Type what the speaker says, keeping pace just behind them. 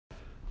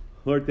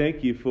Lord,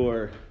 thank you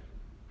for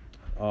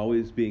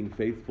always being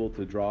faithful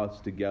to draw us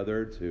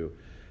together to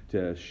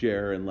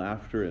share in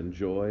laughter and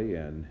joy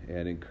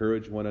and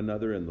encourage one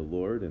another in the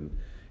Lord. And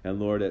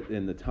Lord,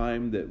 in the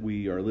time that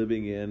we are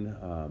living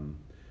in,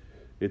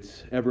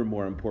 it's ever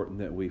more important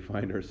that we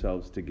find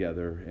ourselves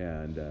together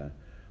and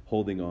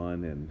holding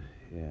on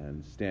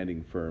and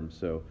standing firm.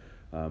 So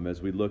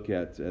as we look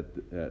at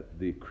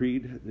the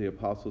Creed, the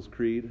Apostles'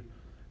 Creed,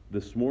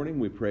 this morning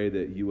we pray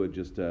that you would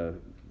just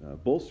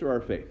bolster our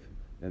faith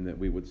and that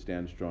we would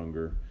stand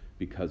stronger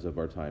because of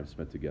our time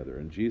spent together.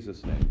 In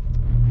Jesus' name,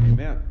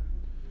 amen.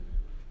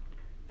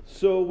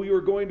 So we were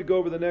going to go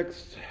over the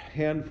next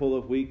handful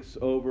of weeks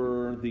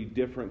over the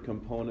different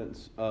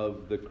components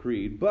of the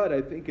Creed, but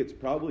I think it's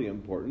probably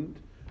important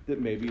that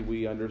maybe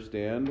we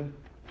understand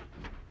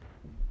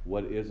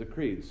what is a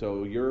creed.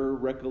 So your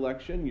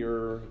recollection,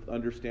 your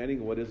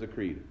understanding, what is a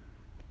creed?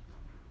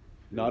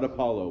 Not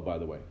Apollo, by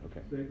the way. Okay.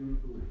 Statement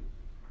of belief.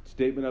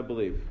 Statement of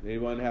belief.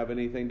 Anyone have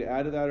anything to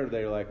add to that, or are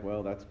they like,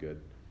 well, that's good?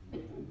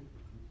 Well,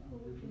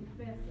 we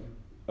confess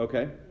it.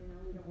 Okay. You know,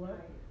 we don't What? hide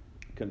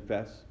it.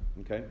 Confess.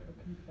 Okay.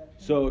 A confession.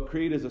 So a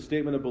creed is a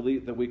statement of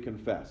belief that we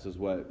confess. Is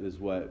what. In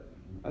front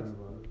That's, of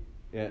others.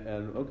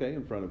 and okay,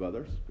 in front of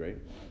others. Great.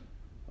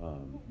 Yeah, I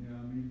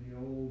mean, the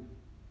old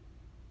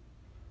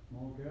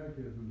small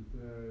catechism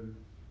says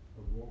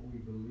of what we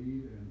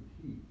believe and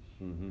teach.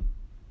 Mm-hmm.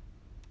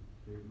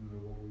 Statement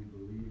of what we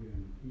believe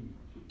and teach.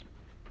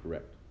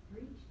 Correct.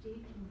 Preach, teach,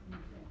 and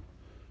confess.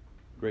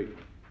 Great.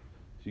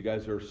 So you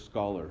guys are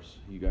scholars.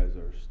 You guys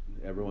are.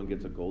 Everyone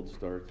gets a gold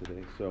star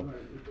today. So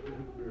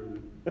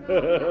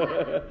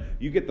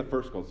you get the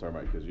first gold star,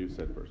 Mike, because you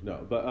said first.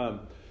 No, but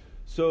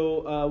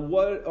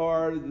what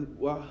are?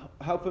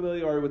 How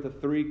familiar are you with the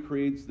three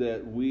creeds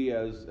that we,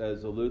 as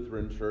a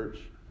Lutheran church,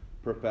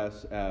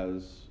 profess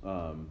as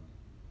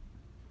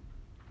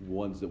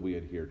ones that we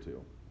adhere to?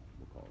 We'll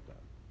call it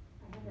that.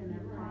 I have them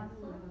memorized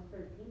when I was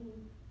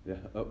 13. Yeah.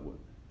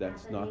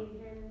 That's not.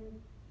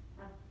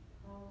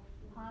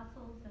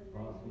 Apostles and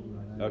Apostles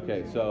and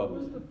Okay, What so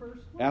was the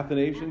first one?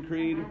 Athanasian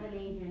Creed.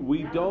 Athanasian.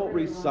 We That don't was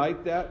very long.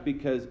 recite that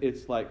because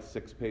it's like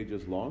 6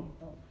 pages long,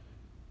 Oh.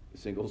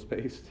 single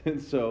spaced,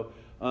 and so.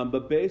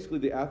 But basically,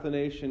 the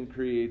Athanasian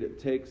Creed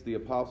takes the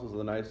Apostles of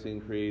the Nicene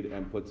Creed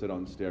and puts it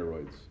on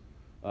steroids.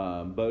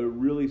 But it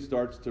really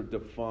starts to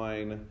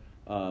define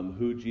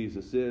who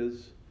Jesus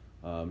is,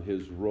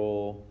 his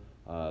role.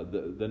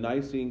 The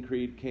Nicene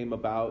Creed came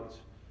about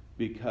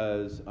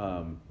because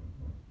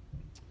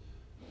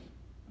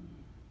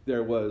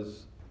there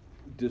was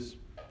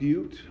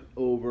dispute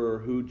over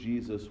who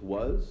Jesus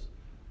was.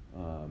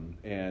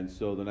 And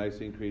so the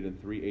Nicene Creed in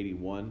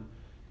 381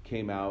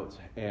 came out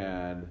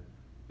and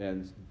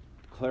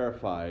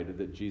clarified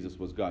that Jesus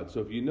was God.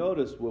 So if you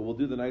notice, we'll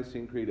do the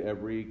Nicene Creed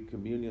every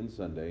Communion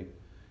Sunday,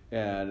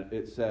 and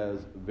it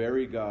says,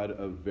 very God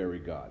of very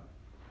God,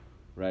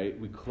 right?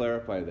 We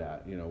clarify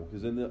that,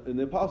 because in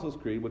the Apostles'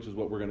 Creed, which is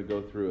what we're going to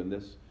go through in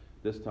this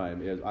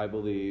time, is I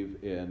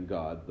believe in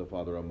God, the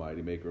Father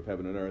Almighty, maker of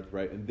heaven and earth,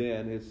 right? And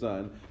then His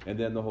Son, and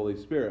then the Holy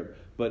Spirit.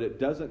 But it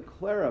doesn't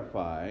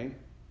clarify,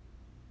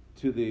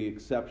 to the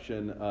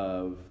exception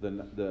of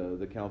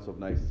the Council of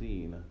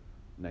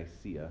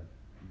Nicaea,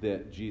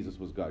 that Jesus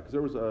was God, because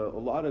there was a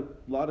lot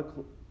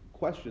of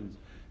questions,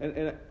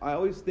 and I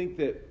always think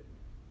that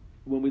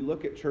when we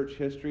look at church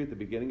history at the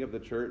beginning of the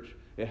church,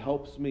 it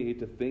helps me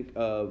to think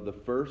of the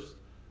first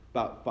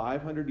about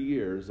 500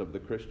 years of the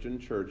Christian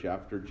church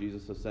after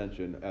Jesus'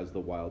 ascension as the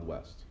Wild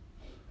West.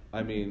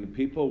 I mean,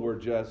 people were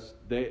just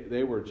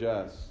they were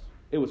just,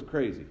 it was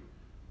crazy,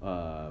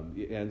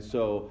 and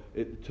so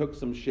it took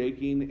some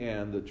shaking,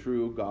 and the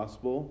true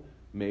gospel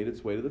made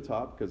its way to the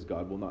top, because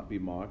God will not be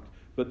mocked.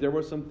 But there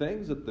were some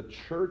things that the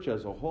church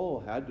as a whole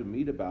had to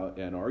meet about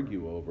and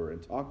argue over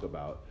and talk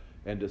about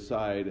and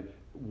decide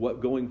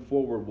what going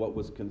forward, what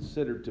was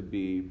considered to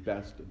be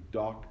best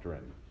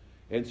doctrine.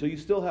 And so you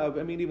still have,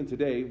 I mean, even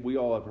today, we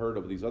all have heard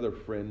of these other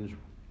fringe,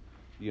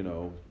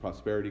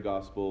 prosperity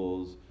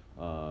gospels,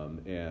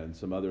 and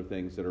some other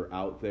things that are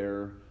out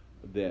there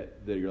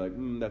that you're like,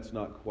 that's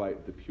not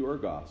quite the pure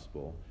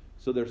gospel.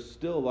 So there's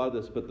still a lot of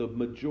this, but the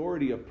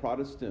majority of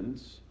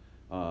Protestants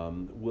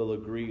will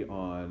agree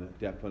on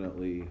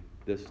definitely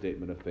this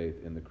statement of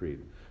faith in the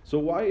creed. So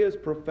why is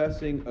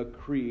professing a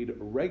creed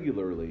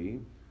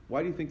regularly,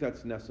 why do you think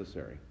that's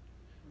necessary?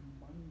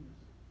 Remind us.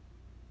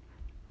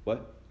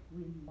 What?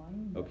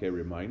 Remind us. Okay,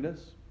 remind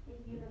us. It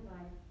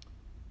unifies.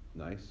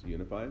 Nice,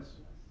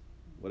 unifies.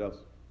 What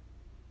else?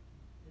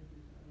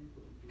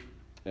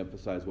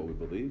 Emphasize what we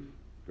believe.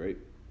 Great.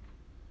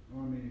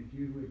 Well, I mean, it's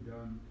usually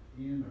done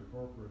in a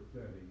corporate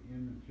setting,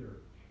 in the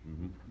church.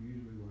 Mm-hmm.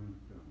 Usually when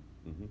it's done.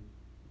 Mm-hmm.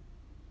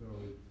 So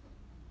it's,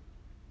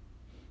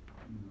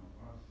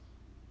 us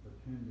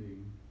attending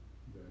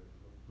that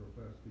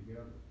profess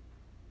together.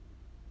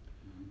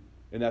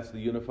 And that's the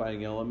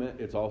unifying element.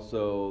 It's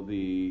also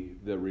the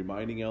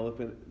reminding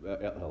element.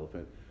 It's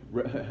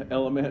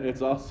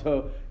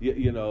also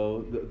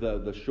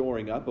the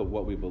shoring up of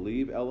what we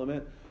believe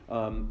element.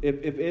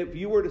 If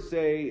you were to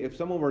say, if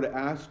someone were to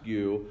ask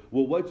you,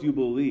 well, what do you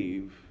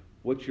believe?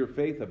 What's your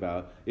faith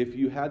about? If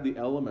you had the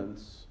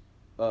elements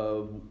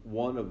of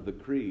one of the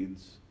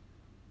creeds,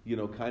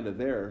 kind of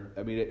there,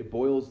 I mean, it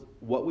boils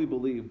what we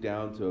believe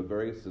down to a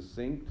very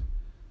succinct,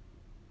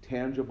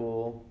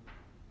 tangible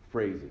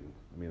phrasing.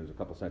 I mean, there's a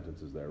couple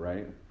sentences there,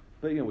 right?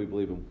 But, we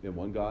believe in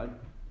one God.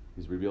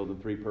 He's revealed in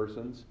three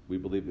persons. We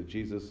believe that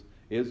Jesus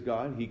is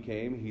God. He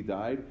came, he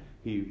died,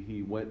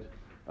 he went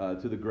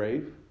to the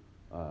grave,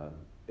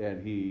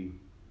 and he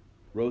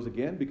rose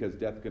again because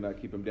death could not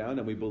keep him down.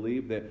 And we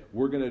believe that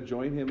we're going to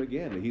join him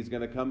again, and he's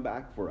going to come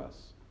back for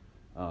us.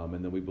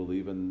 And then we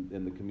believe in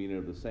the communion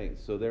of the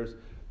saints. So there's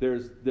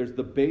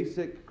the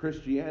basic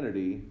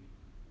Christianity.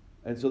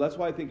 And so that's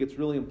why I think it's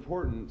really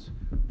important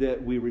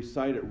that we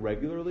recite it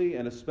regularly,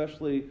 and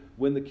especially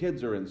when the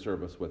kids are in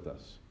service with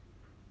us.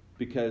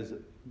 Because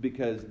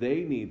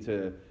they need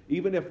to,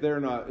 even if they're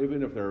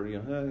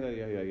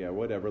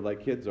whatever,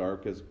 like kids are,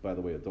 because by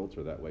the way, adults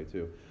are that way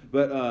too.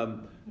 But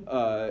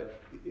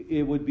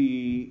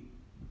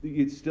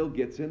it still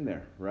gets in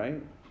there,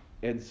 right?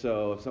 And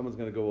so if someone's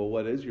going to go, well,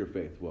 what is your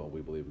faith? Well,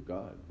 we believe in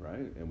God,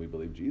 right? And we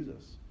believe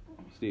Jesus.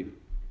 Steve?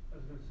 I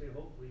was going to say,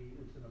 hopefully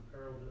it's an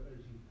apparel that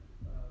as you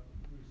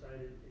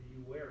recite it and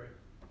you wear it,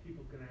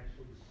 people can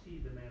actually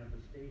see the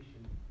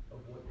manifestation of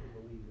what they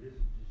believe. It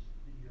isn't just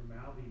that you're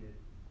mouthing it,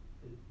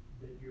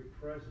 that your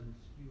presence,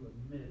 you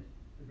admit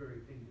the very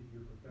thing that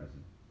you're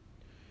professing.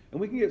 And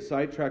we can get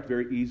sidetracked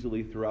very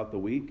easily throughout the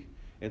week.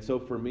 And so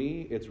for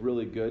me, it's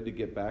really good to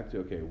get back to,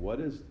 okay, what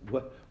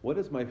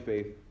is my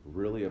faith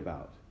really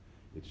about?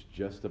 It's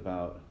just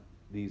about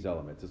these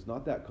elements. It's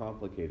not that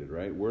complicated,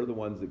 right? We're the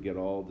ones that get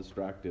all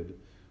distracted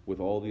with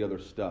all the other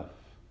stuff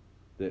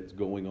that's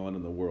going on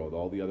in the world,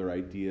 all the other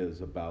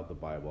ideas about the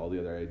Bible, all the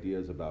other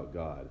ideas about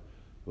God.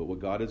 But what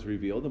God has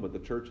revealed and what the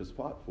church has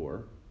fought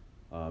for,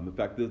 in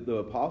fact, the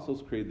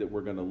Apostles' Creed that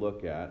we're going to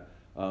look at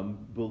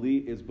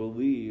is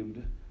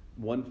believed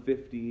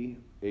 150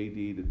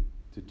 AD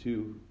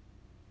to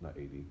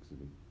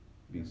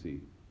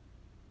BC.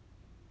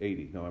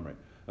 80. No, I'm right.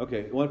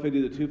 Okay,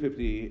 150 to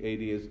 250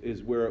 AD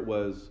is where it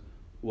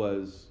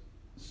was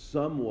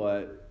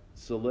somewhat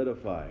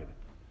solidified.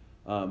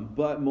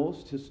 But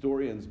most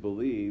historians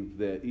believe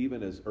that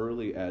even as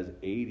early as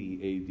 80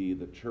 AD,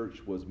 the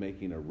church was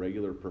making a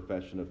regular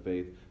profession of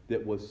faith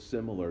that was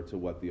similar to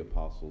what the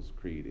Apostles'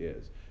 Creed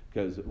is.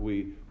 Because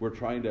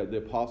the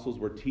apostles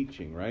were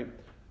teaching, right?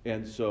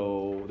 And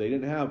so they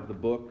didn't have the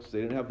books,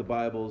 they didn't have the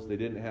Bibles, they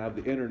didn't have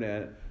the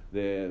internet.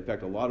 In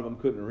fact, a lot of them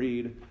couldn't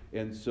read.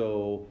 And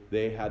so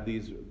they had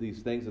these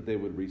things that they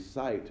would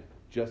recite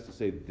just to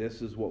say,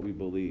 this is what we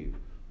believe.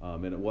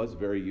 And it was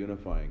very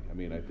unifying. I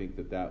mean, I think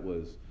that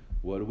was,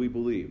 what do we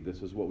believe?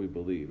 This is what we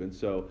believe. And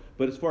so,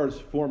 but as far as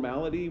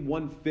formality,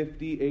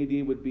 150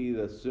 AD would be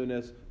the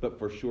soonest, but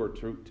for sure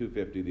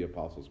 250, the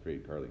Apostles'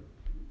 Creed. Carly?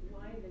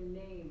 Why the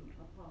name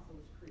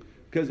Apostles' Creed?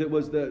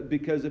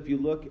 Because if you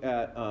look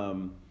at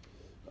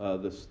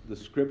the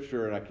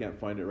scripture, and I can't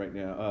find it right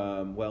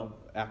now,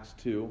 Acts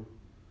 2,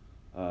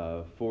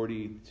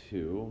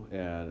 42,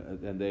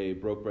 and they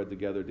broke bread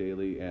together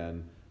daily,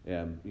 and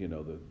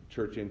the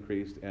church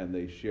increased, and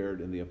they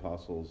shared in the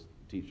apostles'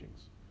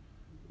 teachings,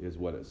 is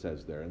what it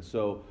says there. And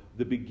so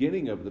the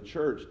beginning of the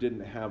church didn't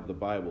have the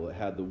Bible. It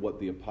had what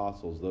the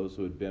apostles, those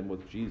who had been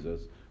with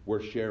Jesus,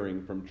 were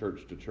sharing from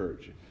church to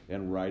church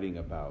and writing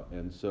about.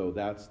 And so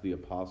that's the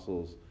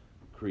Apostles'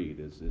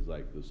 Creed, is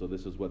like, so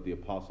this is what the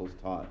apostles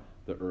taught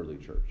the early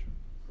church.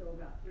 So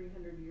about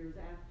 300 years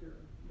after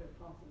the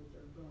apostles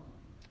are gone.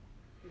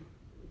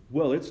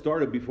 Well, it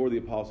started before the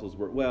apostles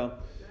were,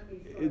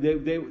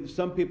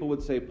 some people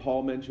would say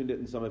Paul mentioned it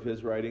in some of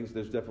his writings.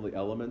 There's definitely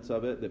elements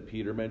of it that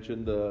Peter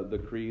mentioned,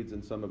 the creeds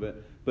and some of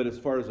it. But as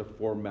far as a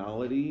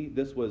formality,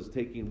 this was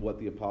taking what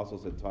the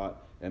apostles had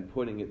taught and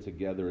putting it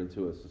together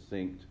into a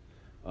succinct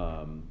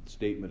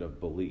statement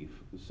of belief,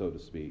 so to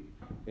speak.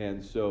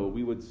 And so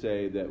we would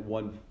say that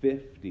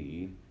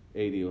 150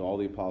 AD, all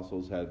the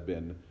apostles had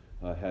been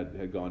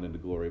had gone into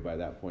glory by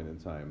that point in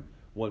time.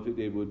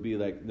 150 would be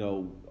like,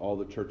 no, all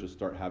the churches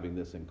start having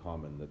this in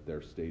common, that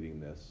they're stating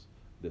this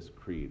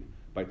creed.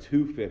 By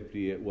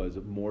 250, it was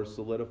more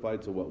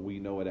solidified to what we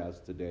know it as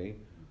today.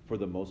 For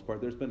the most part,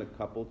 there's been a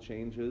couple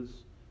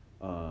changes,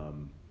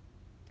 and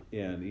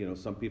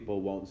some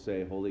people won't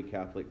say Holy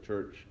Catholic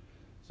Church.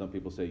 Some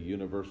people say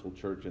Universal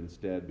Church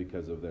instead,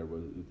 because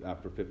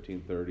after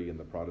 1530 in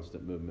the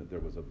Protestant movement, there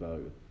was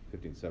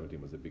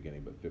 1517 was the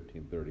beginning, but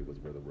 1530 was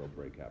where the world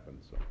break happened.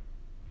 So,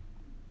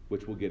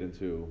 which we'll get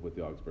into with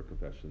the Augsburg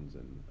Confessions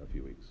in a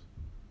few weeks.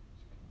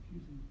 It's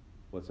confusing.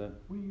 What's that?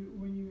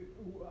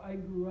 I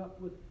grew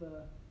up with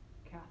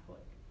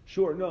Catholic.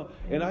 Sure, no,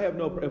 and I have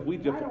no. If we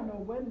I don't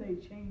know when they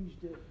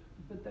changed it,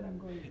 but then I'm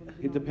going from.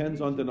 It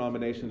depends on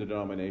denomination to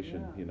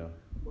denomination, Yeah.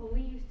 Well,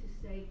 we used to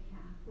say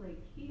Catholic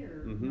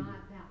here Mhm.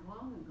 not that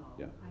long ago.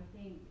 Yeah. I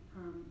think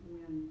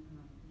when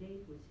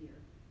Dave was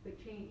here, but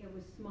it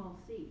was small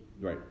C,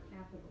 Right. not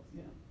capital C.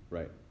 Yeah.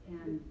 Right.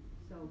 And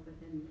so, but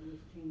then it was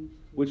changed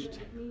to. Which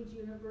But it means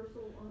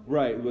universal.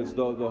 Right, it was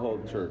the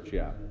whole church,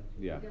 yeah.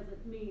 It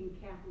doesn't mean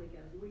Catholic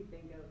as we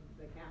think of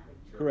the Catholic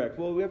Church. Correct.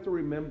 Well, we have to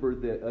remember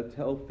that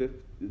until the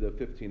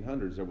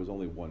 1500s, there was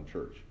only one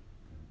church.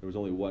 There was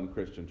only one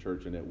Christian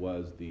church, and it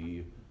was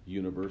the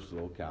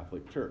Universal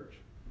Catholic Church.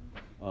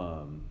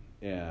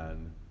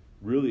 And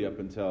really up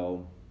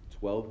until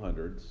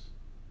 1200s,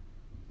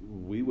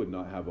 we would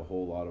not have a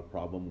whole lot of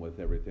problem with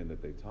everything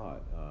that they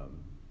taught.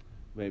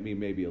 Maybe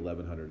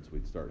 1100s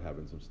we'd start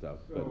having some stuff,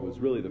 but it was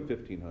really the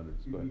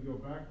 1500s. If Go ahead. you go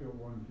back to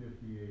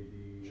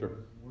 150 AD, Sure.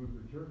 was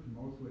the church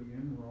mostly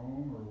in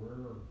Rome, or where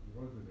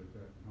was it at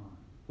that time?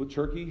 Well,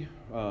 Turkey,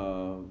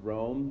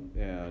 Rome,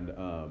 and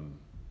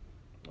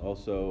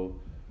also,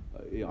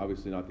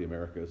 obviously not the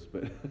Americas,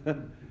 but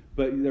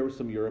but there were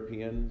some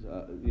Europeans.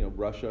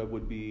 Russia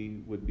would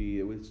be.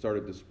 It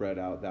started to spread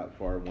out that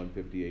far in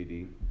 150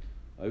 AD.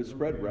 It was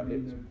spread. Okay, I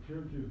mean, the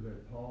churches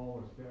that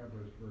Paul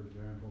established, for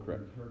example,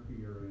 Correct. in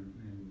Turkey or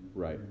in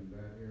Right. in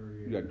that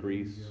area. You got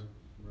Greece. India.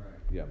 Right.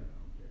 Yeah.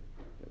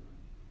 Okay.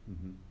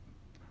 Mm-hmm.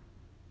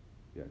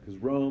 Yeah, because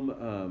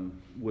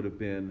Rome would have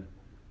been,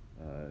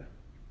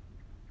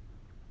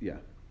 yeah.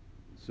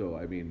 So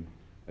I mean,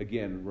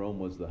 again, Rome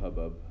was the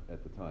hubbub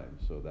at the time,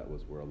 so that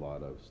was where a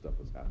lot of stuff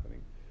was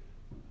happening.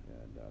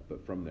 And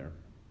but from there,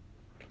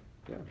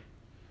 yeah.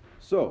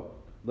 So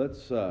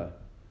let's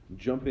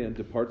jump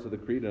into parts of the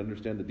creed and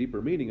understand the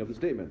deeper meaning of the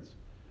statements.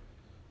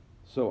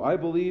 So I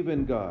believe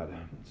in God.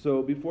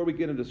 So before we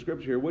get into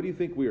scripture here, what do you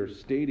think we are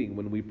stating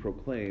when we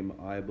proclaim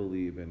I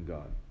believe in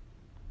God?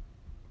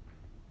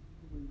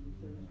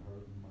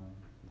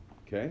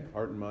 Okay,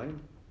 heart and mind.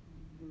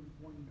 There's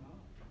one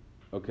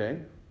God. Okay,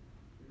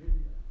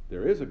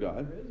 There is a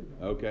God. there is a God. There is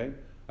a God. Okay,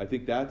 I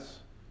think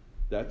that's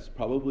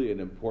probably an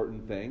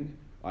important thing.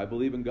 I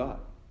believe in God.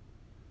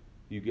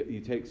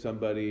 You take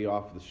somebody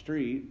off the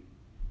street,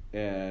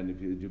 and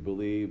if you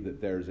believe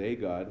that there's a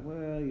God,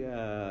 well,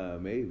 yeah,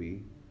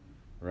 maybe,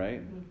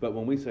 right? Mm-hmm. But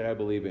when we say I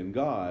believe in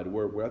God,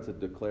 that's a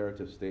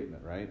declarative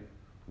statement, right?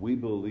 We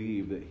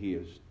believe that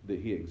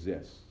He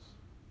exists.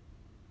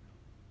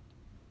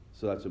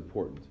 So that's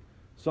important.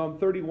 Psalm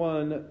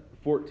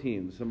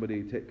 31:14.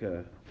 Somebody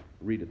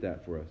read at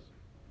that for us.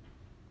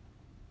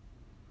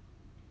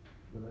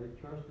 But I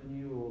trust in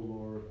you, O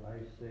Lord. I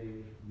say,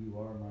 you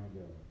are my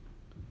God.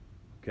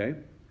 Okay?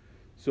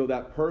 So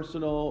that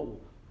personal,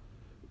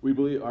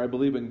 I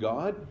believe in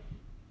God,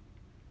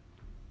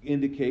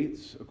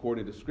 indicates,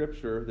 according to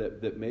Scripture,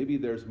 that maybe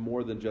there's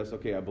more than just,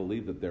 okay, I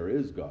believe that there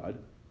is God.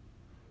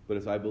 But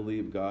as I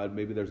believe God,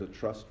 maybe there's a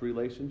trust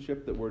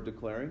relationship that we're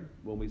declaring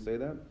when we say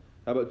that.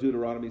 How about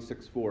Deuteronomy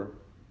 6:4?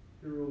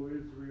 Hear, O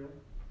Israel,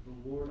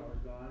 the Lord our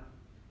God,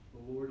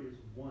 the Lord is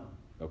one.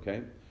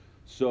 Okay?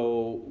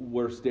 So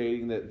we're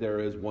stating that there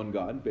is one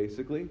God,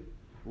 basically.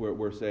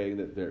 We're saying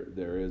that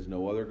there is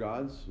no other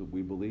gods.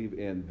 We believe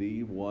in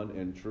the one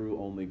and true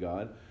only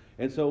God.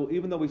 And so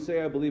even though we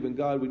say I believe in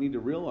God, we need to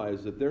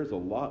realize that there's a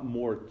lot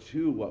more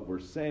to what we're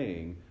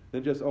saying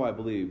than just, I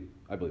believe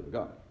in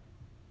God.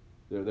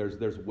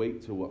 There's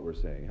weight to what we're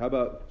saying. How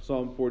about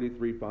Psalm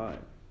 43:5?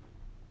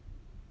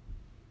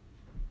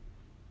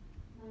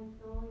 My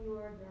soul, you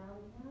are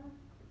downcast.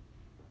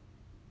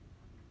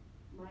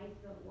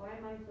 Why,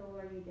 my soul,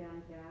 are you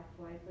downcast?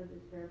 Why so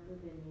disturbed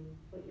within me?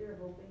 Put your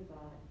hope in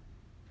God,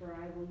 for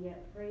I will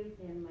yet praise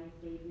Him, my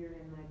Savior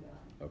and my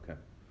God. Okay.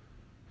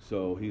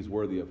 So He's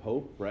worthy of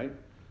hope, right?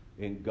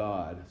 In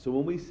God. So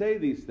when we say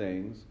these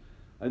things,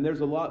 and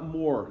there's a lot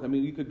more. I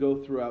mean, you could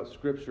go throughout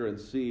Scripture and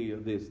see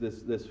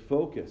this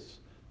focus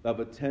of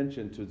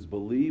attention to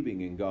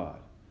believing in God.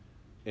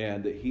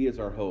 And that He is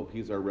our hope,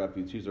 He's our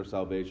refuge, He's our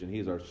salvation,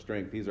 He's our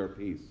strength, He's our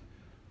peace.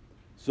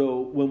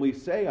 So when we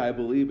say I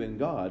believe in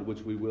God,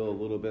 which we will a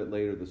little bit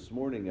later this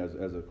morning as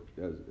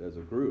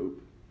a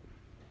group,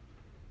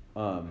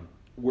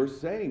 we're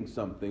saying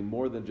something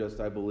more than just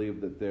I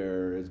believe that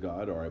there is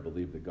God or I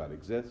believe that God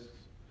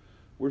exists.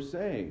 We're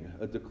saying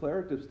a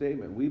declarative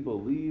statement. We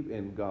believe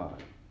in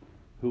God,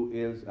 who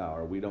is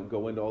our. We don't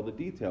go into all the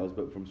details,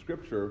 but from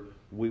Scripture,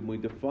 when we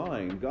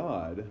define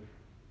God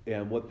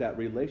and what that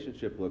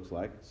relationship looks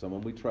like,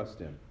 someone we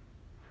trust in,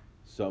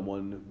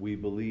 someone we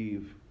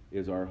believe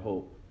is our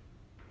hope,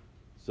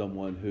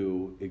 someone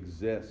who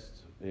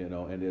exists,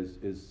 and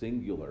is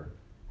singular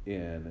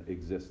in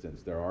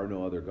existence. There are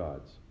no other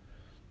gods.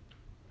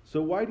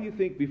 So why do you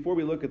think, before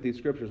we look at these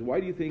scriptures, why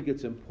do you think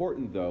it's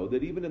important, though,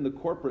 that even in the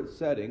corporate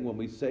setting, when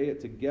we say it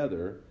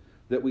together,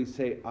 that we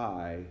say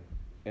I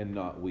and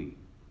not we?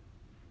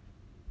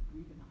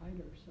 We can hide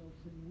ourselves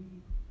in we.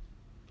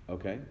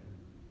 Okay?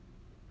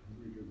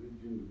 Because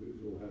each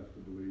individual has to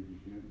believe. You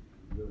can't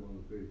live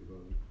on the faith of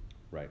others.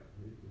 Right.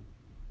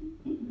 You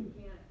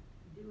can't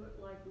do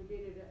it like we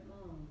did it at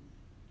Mom's.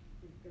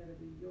 It's gotta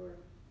be your,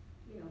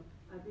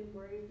 I've been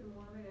raised a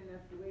Mormon and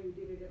that's the way we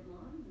did it at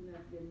Mom's and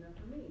that's good enough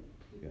for me.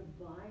 People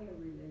buy a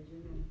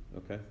religion and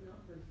Okay. it's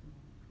not personal.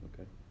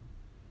 Okay.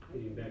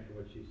 Getting back to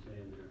what she's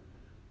saying there,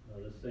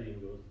 the saying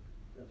goes,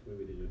 that's the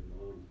way we did it at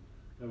Mom's.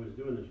 I was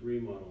doing this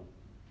remodel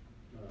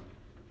a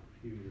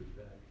few years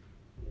back,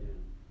 and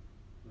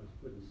I was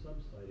putting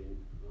subsiding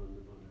on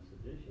this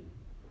addition,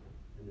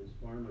 and this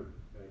farmer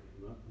guy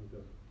came up and he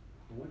goes,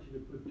 I want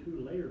you to put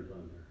 2 layers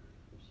on there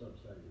of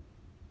subsiding.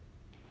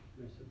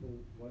 well,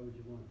 why would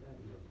you want that?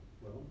 He goes,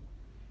 well,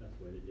 that's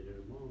the way they did it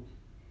at Mom's.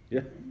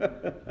 Yeah.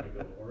 I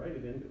go, all righty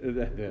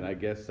then. Then I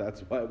guess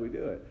that's why we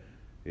do it.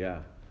 Yeah.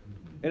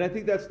 And I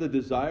think that's the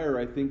desire,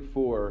 I think,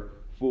 for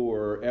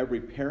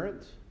every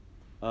parent,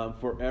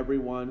 for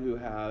everyone who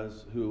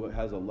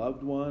has a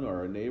loved one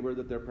or a neighbor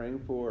that they're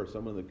praying for or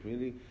someone in the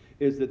community,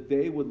 is that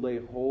they would lay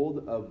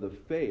hold of the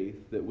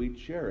faith that we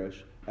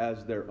cherish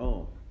as their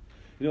own.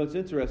 You know, it's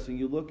interesting.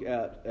 You look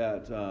at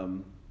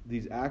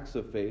these acts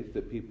of faith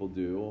that people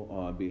do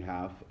on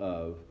behalf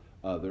of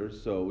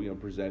others. So, you know,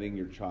 presenting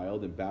your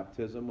child in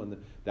baptism,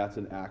 that's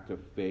an act of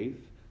faith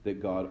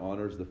that God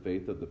honors the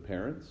faith of the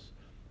parents.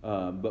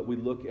 But we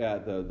look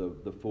at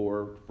the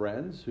four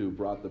friends who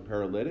brought the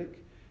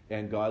paralytic,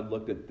 and God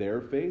looked at their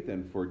faith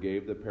and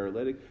forgave the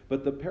paralytic.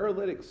 But the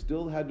paralytic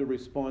still had to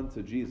respond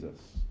to Jesus,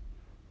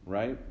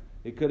 right?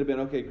 It could have been,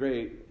 okay,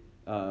 great,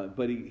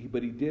 but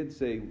he did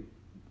say,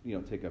 you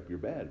know, take up your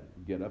bed,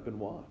 get up and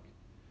walk.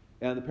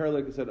 And the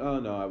paralytic said, oh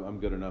no, I'm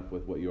good enough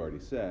with what you already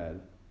said.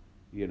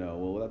 You know,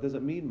 well, that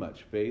doesn't mean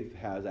much. Faith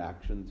has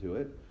action to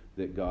it,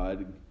 that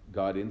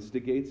God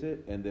instigates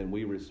it, and then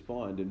we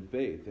respond in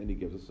faith, and he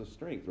gives us the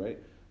strength, right?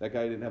 That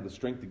guy didn't have the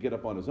strength to get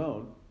up on his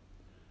own.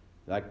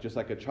 Just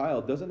like a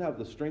child doesn't have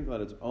the strength on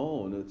its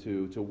own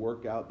to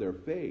work out their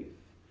faith.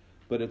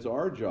 But it's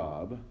our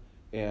job,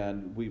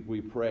 and we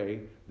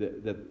pray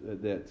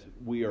that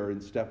we are in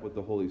step with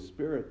the Holy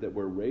Spirit, that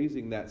we're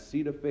raising that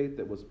seed of faith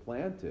that was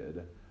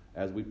planted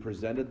as we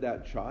presented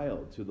that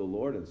child to the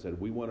Lord and said,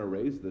 we want to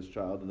raise this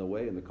child in the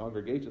way, and the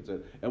congregation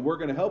said, and we're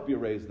going to help you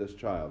raise this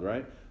child,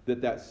 right?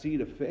 That seed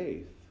of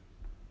faith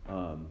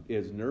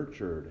is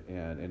nurtured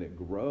and it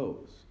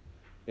grows.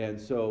 And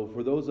so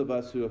for those of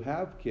us who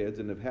have kids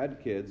and have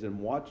had kids and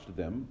watched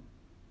them,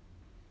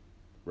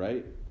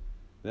 right?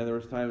 Then there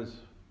was times,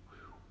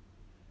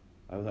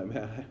 I was like,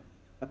 man,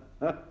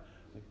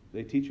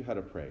 they teach you how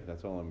to pray.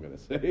 That's all I'm going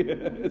to say.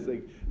 It's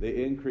like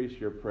they increase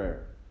your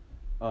prayer.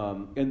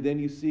 And then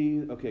you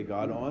see, okay,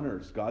 God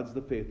honors. God's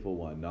the faithful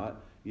one.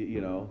 Not,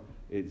 you know,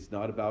 it's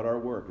not about our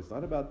work. It's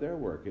not about their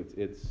work.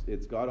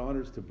 It's God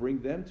honors to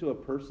bring them to a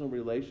personal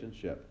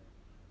relationship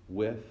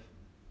with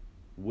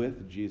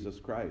Jesus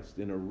Christ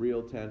in a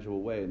real,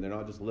 tangible way. And they're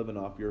not just living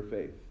off your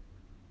faith.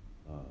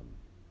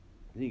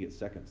 Then you get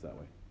seconds that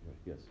way.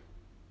 Yes.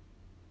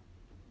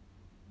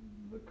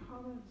 The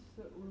comments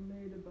that were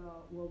made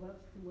about, well,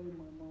 that's the way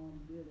my mom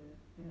did it,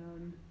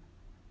 and,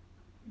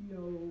 you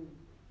know,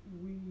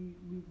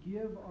 we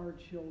give our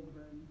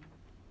children,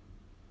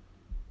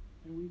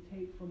 and we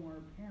take from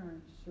our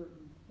parents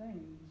certain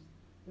things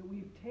that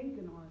we've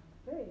taken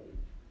our faith,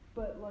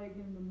 but like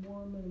in the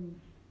Mormon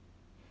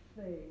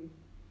faith,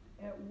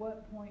 at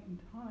what point in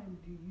time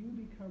do you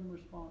become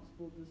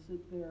responsible to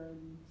sit there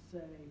and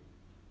say,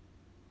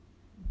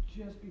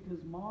 just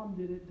because mom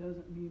did it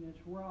doesn't mean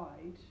it's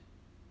right,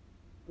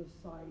 the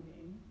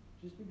siding,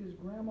 just because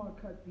grandma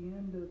cut the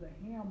end of the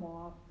ham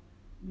off,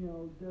 you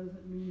know,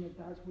 doesn't mean that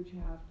that's what you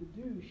have to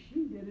do.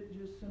 She did it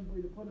just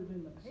simply to put it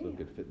in the pan. So it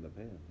could fit in the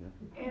pan,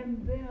 yeah.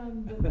 And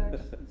then the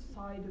next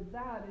side of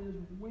that is,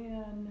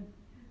 when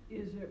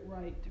is it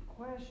right to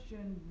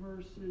question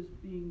versus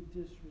being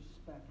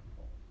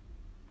disrespectful?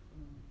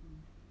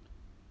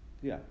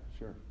 Yeah,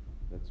 sure.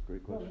 That's a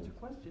great question.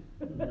 Well, it's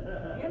a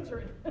question. Answer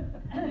it.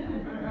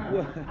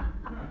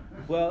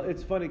 Well,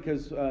 it's funny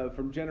because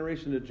from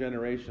generation to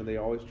generation, they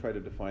always try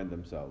to define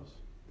themselves.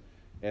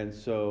 And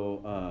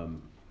so,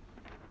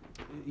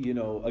 you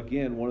know,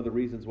 again, one of the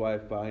reasons why I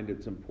find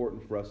it's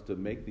important for us to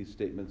make these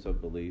statements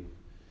of belief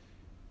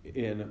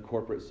in a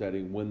corporate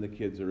setting when the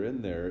kids are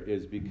in there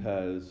is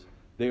because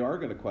they are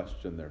going to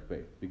question their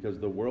faith, because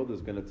the world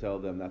is going to tell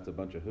them that's a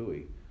bunch of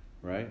hooey,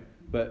 right?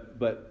 But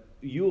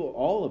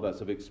all of us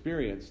have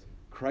experienced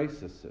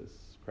crises.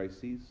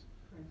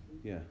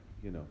 Yeah,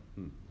 you know.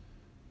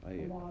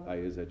 I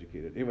is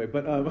educated anyway,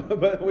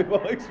 but we've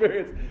all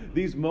experienced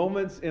these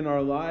moments in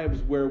our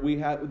lives where we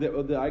have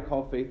that I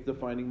call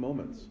faith-defining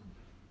moments.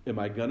 Am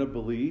I going to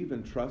believe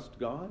and trust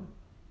God,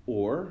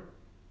 or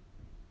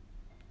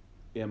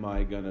am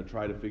I going to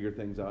try to figure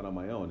things out on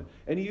my own?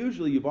 And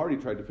usually you've already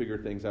tried to figure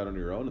things out on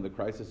your own, and the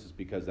crisis is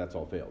because that's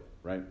all failed,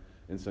 right?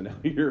 And so now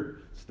you're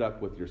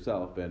stuck with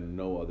yourself and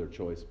no other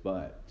choice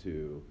but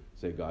to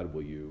say, God,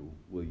 will you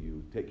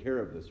take care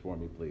of this for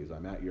me, please?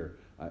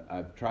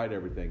 I've tried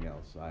everything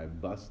else. I'm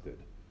busted.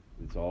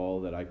 It's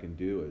all that I can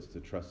do is to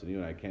trust in you,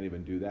 and I can't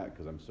even do that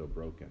because I'm so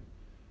broken.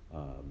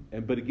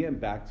 But again,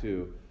 back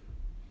to,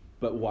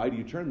 but why do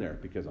you turn there?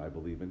 Because I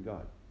believe in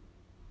God.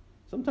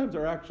 Sometimes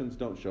our actions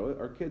don't show it.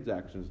 Our kids'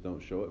 actions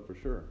don't show it for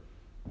sure.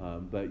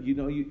 But you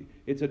know,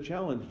 it's a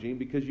challenge, Gene,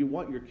 because you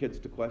want your kids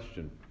to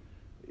question.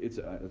 It's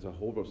a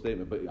horrible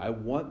statement, but I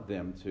want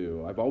them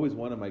to. I've always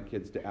wanted my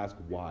kids to ask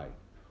why.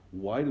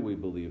 Why do we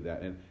believe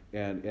that?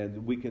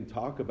 And we can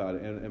talk about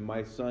it. And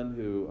my son,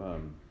 who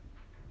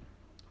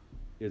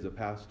is a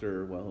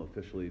pastor, well,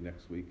 officially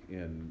next week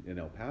in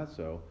El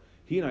Paso,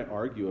 he and I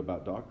argue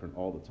about doctrine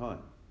all the time.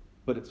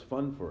 But it's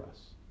fun for us.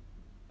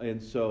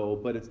 And so,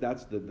 but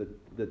that's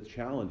the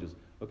challenge is,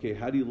 okay,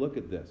 how do you look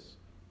at this?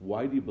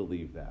 Why do you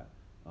believe that?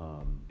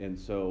 And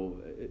so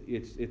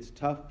it's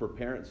tough for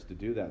parents to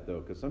do that, though,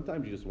 because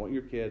sometimes you just want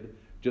your kid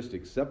just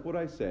accept what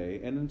I say,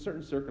 and in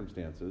certain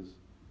circumstances,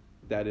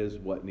 that is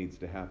what needs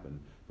to happen.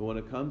 But when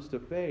it comes to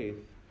faith,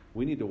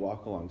 we need to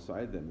walk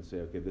alongside them and say,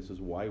 okay, this is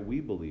why we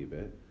believe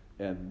it,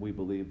 and we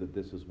believe that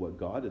this is what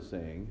God is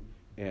saying.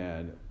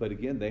 But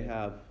again,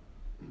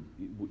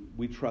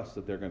 we trust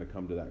that they're going to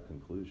come to that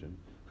conclusion,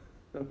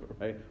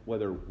 right?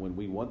 Whether when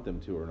we want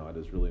them to or not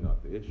is really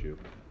not the issue.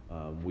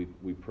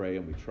 We pray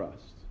and we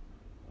trust.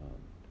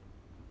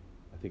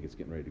 I think it's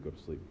getting ready to go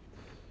to sleep.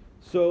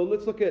 So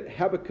let's look at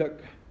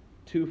Habakkuk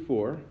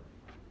 2:4.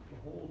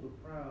 Behold,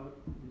 the proud,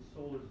 his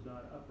soul is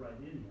not upright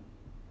in him,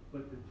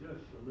 but the just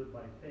shall live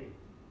by faith.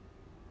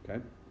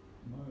 Okay.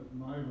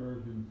 My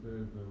version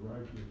says the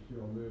righteous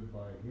shall live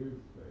by his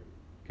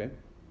faith. Okay.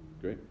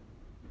 Great.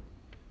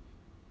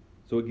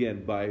 So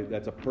again,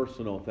 that's a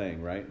personal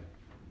thing, right?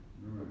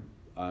 Right.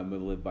 I'm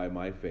going to live by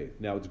my faith.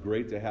 Now, it's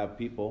great to have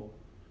people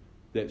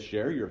that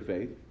share your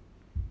faith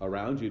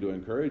around you to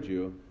encourage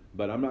you,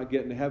 but I'm not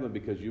getting to heaven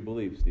because you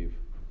believe, Steve.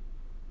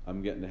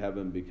 I'm getting to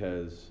heaven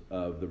because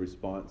of the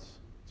response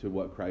to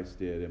what Christ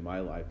did in my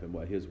life and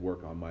what his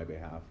work on my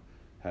behalf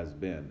has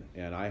been.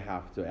 And I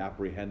have to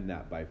apprehend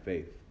that by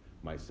faith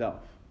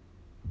myself.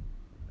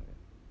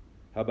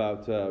 How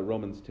about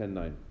Romans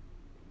 10:9?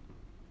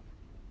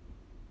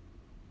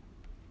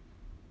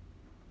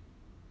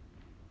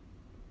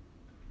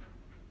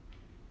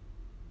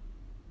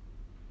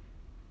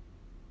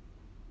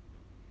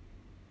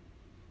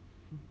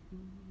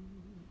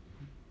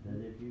 That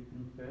if you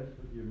confess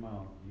with your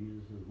mouth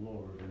Jesus is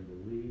Lord and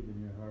believe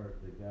in your heart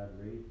that God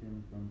raised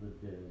him from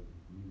the dead,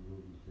 you will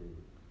be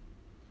saved.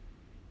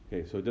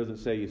 Okay, so it doesn't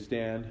say you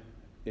stand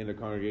in a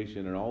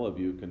congregation and all of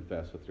you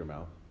confess with your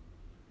mouth.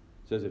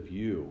 It says if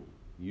you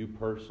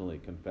personally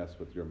confess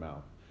with your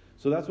mouth.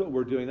 So that's what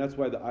we're doing. That's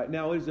why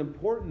now it is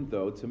important,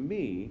 though, to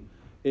me,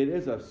 it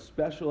is a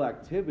special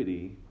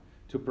activity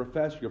to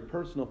profess your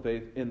personal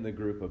faith in the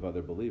group of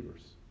other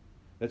believers.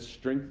 That's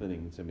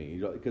strengthening to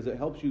me because it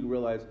helps you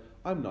realize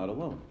I'm not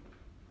alone.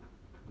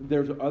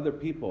 There's other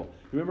people.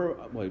 Remember,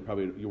 well,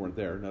 you weren't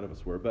there. None of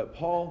us were. But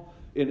Paul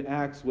in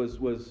Acts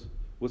was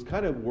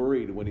kind of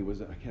worried when he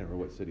was. I can't remember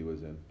what city he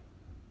was in.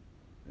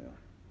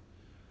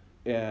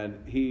 Yeah.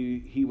 And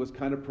he was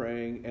kind of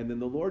praying, and then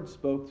the Lord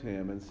spoke to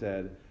him and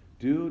said,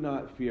 "Do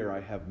not fear. I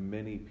have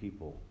many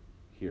people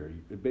here."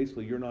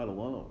 Basically, you're not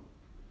alone.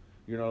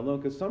 You're not alone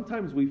because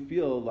sometimes we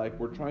feel like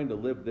we're trying to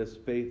live this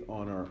faith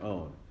on our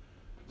own.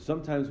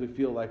 Sometimes we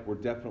feel like we're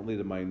definitely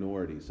the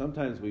minority.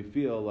 Sometimes we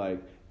feel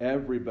like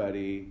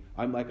everybody,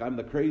 I'm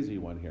the crazy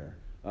one here.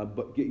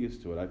 But get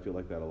used to it. I feel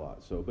like that a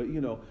lot. So,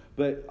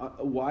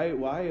 why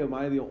am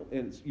I the only,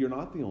 and you're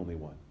not the only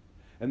one.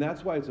 And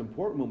that's why it's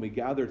important when we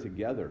gather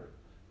together.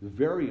 It's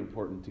very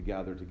important to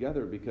gather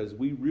together because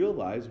we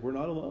realize we're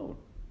not alone.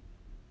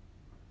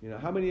 You know,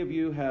 how many of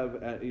you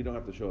have, you don't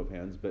have to show of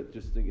hands, but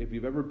just think if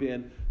you've ever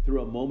been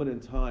through a moment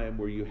in time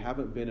where you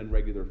haven't been in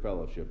regular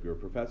fellowship. You're a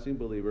professing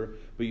believer,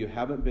 but you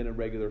haven't been in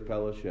regular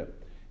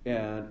fellowship.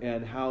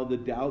 And how the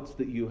doubts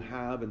that you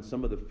have and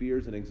some of the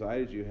fears and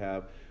anxieties you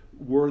have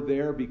were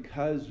there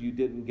because you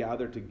didn't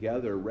gather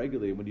together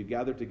regularly. When you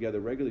gathered together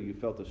regularly, you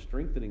felt a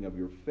strengthening of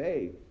your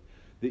faith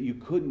that you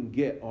couldn't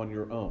get on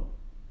your own.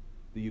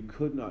 That you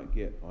could not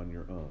get on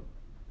your own.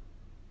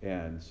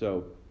 And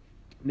so,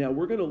 now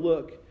we're going to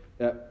look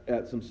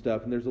at some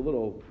stuff, and there's a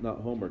little,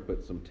 not homework,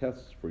 but some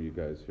tests for you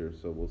guys here,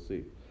 so we'll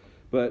see.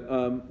 But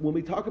when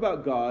we talk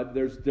about God,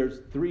 there's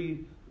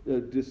three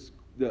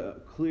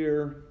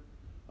clear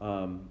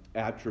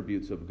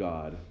attributes of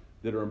God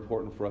that are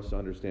important for us to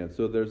understand.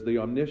 So there's the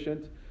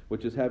omniscient,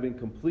 which is having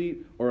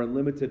complete or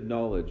unlimited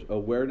knowledge,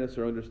 awareness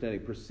or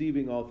understanding,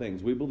 perceiving all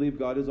things. We believe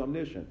God is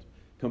omniscient,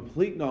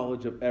 complete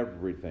knowledge of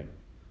everything,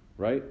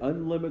 right?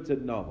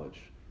 Unlimited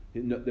knowledge.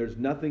 There's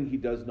nothing he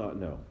does not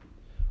know.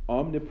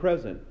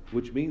 Omnipresent,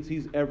 which means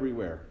he's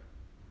everywhere,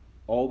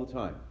 all the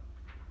time.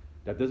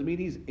 That doesn't mean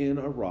he's in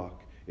a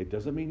rock. It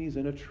doesn't mean he's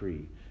in a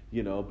tree,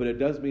 but it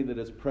does mean that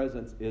his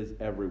presence is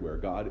everywhere.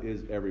 God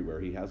is everywhere.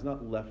 He has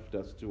not left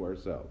us to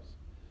ourselves.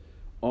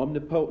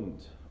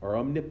 Omnipotent, or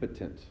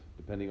omnipotent,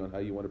 depending on how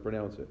you want to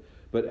pronounce it.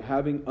 But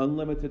having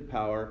unlimited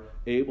power,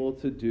 able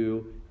to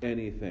do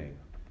anything.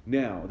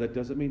 Now, that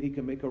doesn't mean he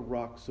can make a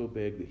rock so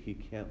big that he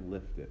can't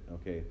lift it,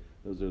 okay?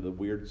 Those are the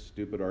weird,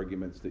 stupid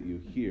arguments that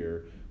you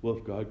hear. Well,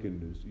 if God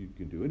can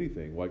do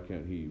anything, why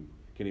can't he?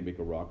 Can he make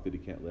a rock that he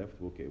can't lift?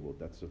 Okay, well,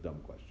 that's a dumb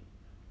question,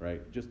 right?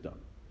 Just dumb.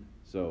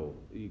 So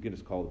you can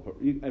just call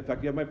it. In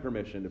fact, you have my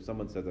permission. If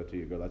someone says that to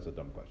you, go, "That's a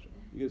dumb question."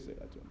 You can say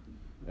that to them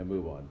and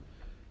move on.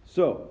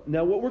 So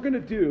now what we're going to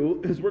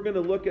do is we're going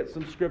to look at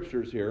some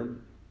scriptures here,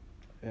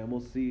 and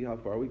we'll see how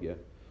far we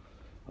get.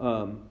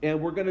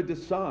 And we're going to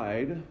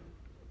decide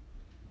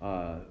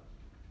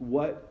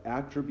what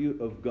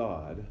attribute of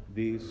God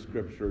these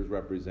scriptures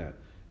represent.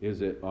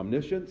 Is it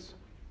omniscience,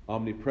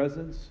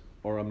 omnipresence,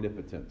 or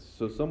omnipotence?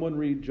 So someone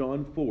read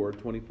John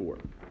 4:24.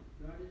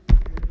 God is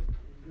spirit,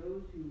 and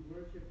those who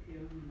worship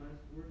him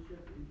must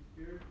worship in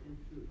spirit and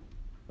truth.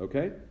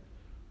 Okay?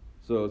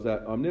 So is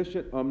that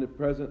omniscient,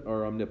 omnipresent,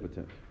 or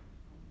omnipotent?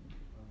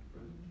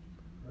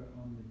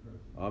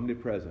 Omnipresent.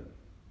 Omnipresent.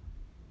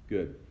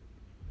 Good.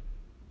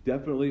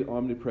 Definitely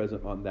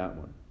omnipresent on that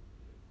one.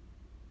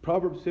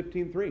 Proverbs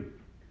 15:3.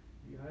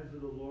 The eyes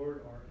of the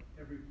Lord are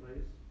every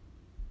place,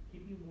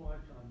 keeping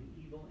watch on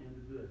the evil and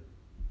the good.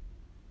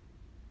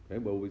 Okay,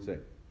 what will we say?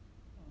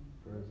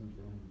 Present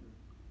and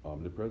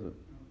Omnipresent.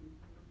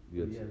 he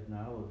Yes. has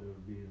knowledge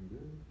of being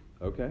good.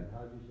 Okay.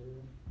 How'd you say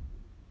that?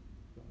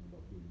 Something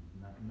about being,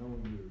 not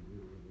knowing you're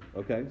good.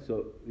 Okay,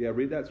 so yeah,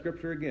 read that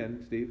scripture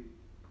again, Steve.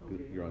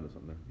 Okay. You're onto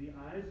something there. The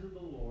eyes of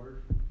the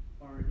Lord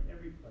are in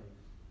every place,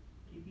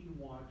 keeping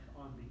watch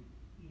on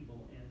the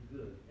evil and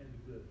good and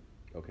the good.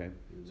 Okay,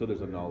 so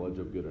there's a knowledge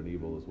of good and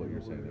evil, is what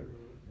you're saying there.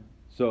 Yeah.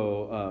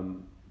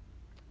 So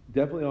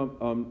definitely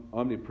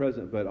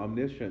omnipresent, but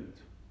omniscient.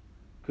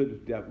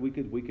 We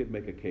could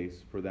make a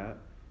case for that.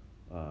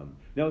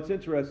 Now it's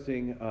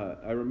interesting.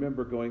 I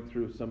remember going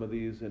through some of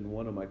these in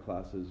one of my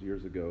classes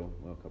years ago.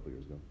 Well, a couple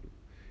years ago,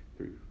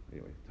 three.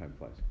 Anyway, time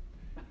flies.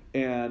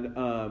 And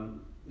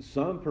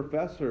some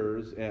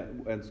professors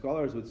and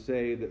scholars would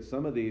say that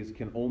some of these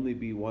can only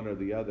be one or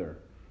the other.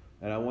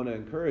 And I want to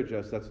encourage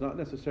us, that's not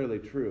necessarily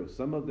true.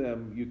 Some of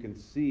them you can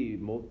see,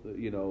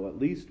 at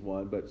least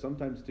one, but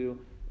sometimes two,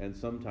 and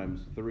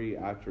sometimes three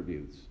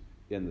attributes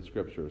in the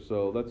scripture.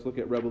 So let's look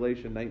at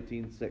Revelation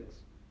 19:6.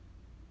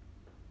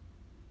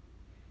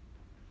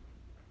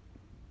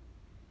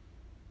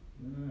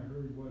 Then I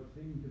heard what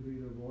seemed to be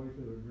the voice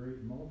of a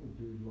great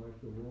multitude, like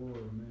the roar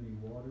of many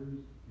waters,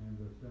 and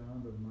the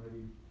sound of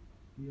mighty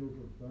peals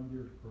of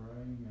thunder,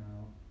 crying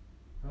out,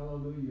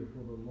 Hallelujah,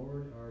 for the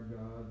Lord our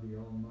God, the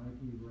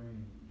Almighty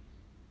reigns.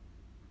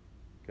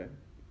 Okay.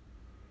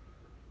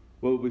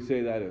 What would we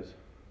say that is?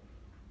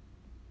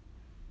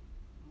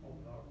 All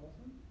powerful.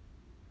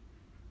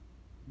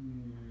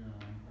 Yeah,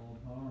 all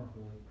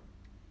powerful,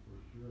 for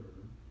sure.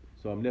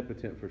 So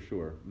omnipotent for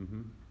sure.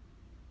 Mm-hmm.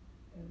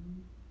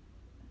 And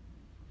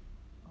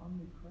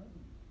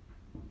omnipresent.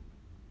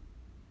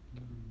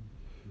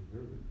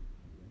 Deserving.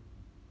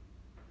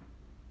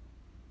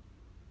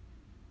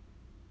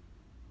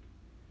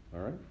 All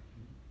right.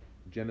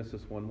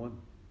 Genesis 1:1. In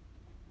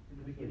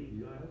the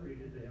beginning, God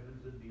created the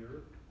heavens and the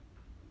earth.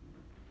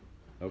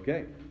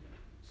 Okay.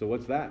 So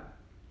what's that?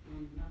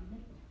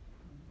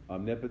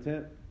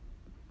 Omnipotent.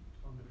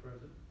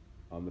 Omnipresent.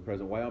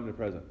 Omnipresent. Why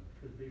omnipresent?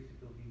 Because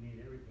basically he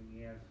made everything.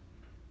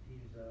 He's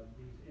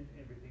in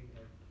everything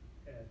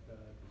at the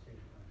same time.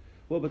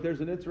 Well, but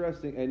there's an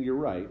interesting, and you're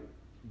right,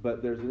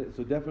 but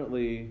so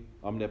definitely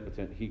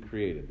omnipotent. He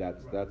created.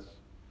 That's.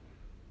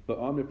 But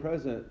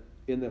omnipresent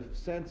in the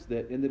sense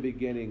that in the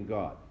beginning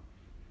God.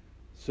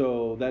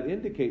 So that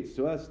indicates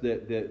to us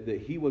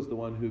that he was the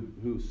one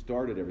who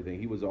started everything.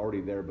 He was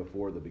already there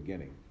before the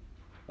beginning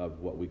of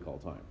what we call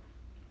time,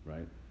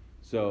 right?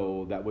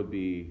 So that would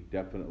be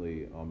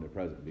definitely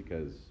omnipresent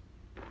because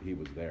he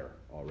was there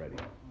already.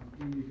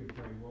 Well, you could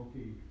say, well,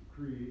 okay,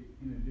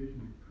 in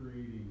addition to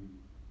creating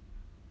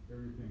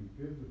everything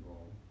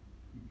physical,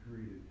 he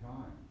created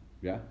time.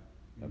 Yeah,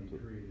 And he absolutely.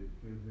 created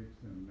physics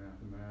and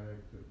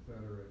mathematics, et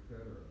cetera,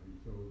 and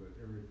so that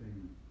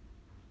everything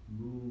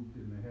moved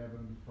in the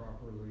heavens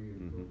properly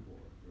and so Mhm.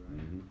 forth, right?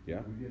 Mhm,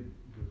 yeah. We did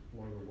just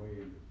float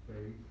away into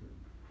space and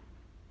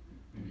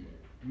anyway,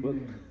 Well- you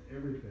name it,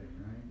 everything,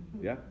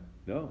 right? Yeah.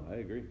 No, I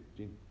agree,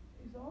 Gene.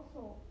 He's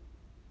also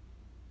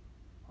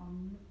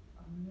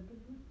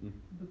omnipotent, Mm.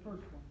 the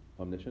first one,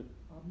 Omniscient.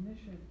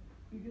 omniscient,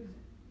 because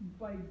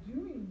by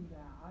doing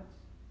that,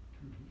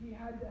 he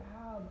had to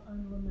have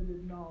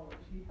unlimited knowledge.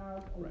 He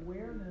has Right.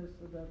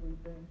 awareness of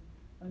everything,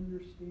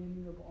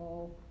 understanding of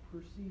all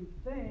perceived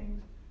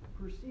things,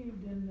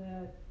 perceived in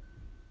that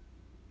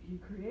he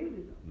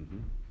created them. Mm-hmm.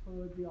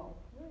 So it'd be all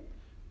three.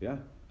 Yeah.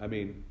 I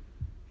mean,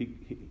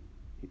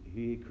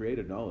 he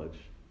created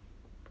knowledge.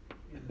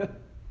 In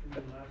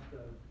the last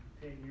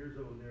 10 years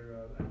over there,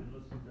 I've been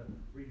listening to,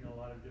 reading a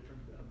lot of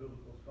different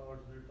biblical scholars,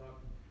 and they're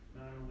talking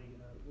not only,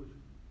 which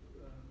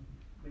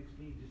makes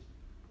me just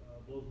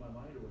blows my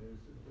mind away, is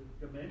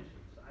the dimensions.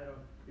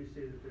 They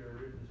say that there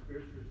are in the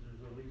scriptures,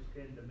 there's at least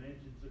 10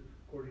 dimensions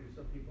according to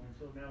some people, and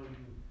so now you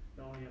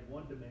not only have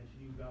one dimension,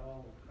 you've got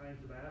all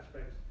kinds of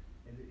aspects,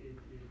 and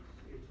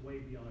it's way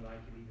beyond I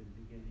can even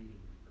begin to even.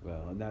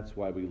 Well, and that's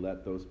why we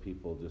let those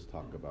people just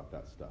talk about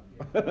that stuff.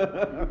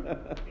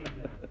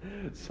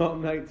 Amen.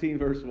 Psalm 19,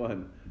 verse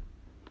 1.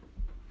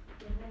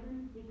 The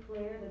heavens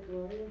declare the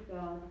glory of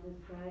God, the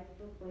skies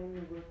proclaim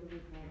the work of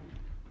his hands.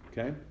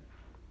 Okay?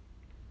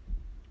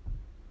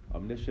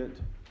 Omniscient,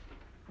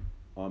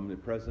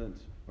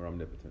 omnipresent, or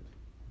omnipotent?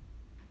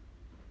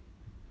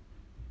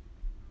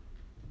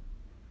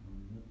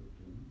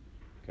 Omnipotent.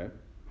 Okay?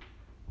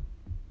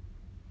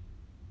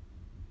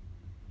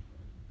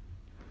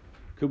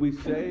 Could we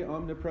say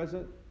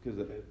omnipresent? Because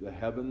the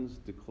heavens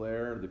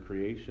declare the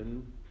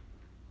creation,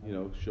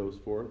 shows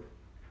forth.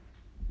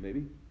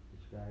 Maybe? The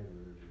sky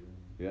bird,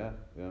 Yeah,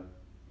 yeah.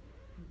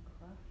 He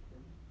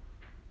crafted.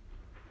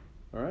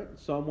 All right.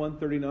 Psalm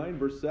 139,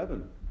 verse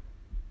 7.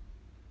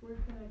 Where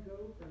can I go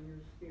from your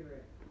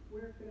spirit?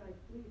 Where could I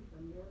flee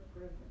from your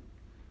presence?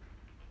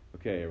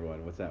 Okay,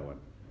 everyone, what's that one?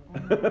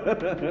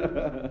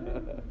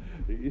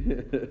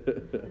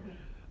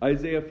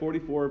 Isaiah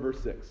 44,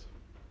 verse 6.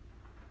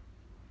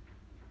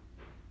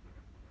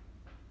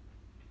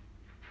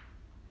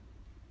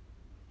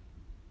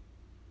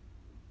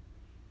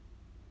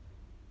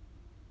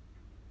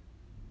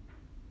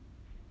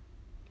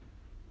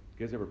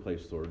 You guys ever play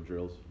sword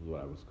drills? Is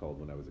what I was called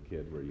when I was a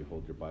kid, where you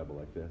hold your Bible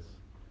like this,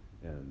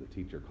 and the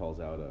teacher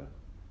calls out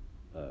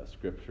a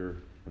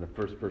scripture, and the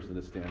first person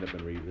to stand up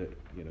and read it,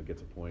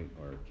 gets a point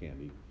or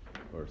candy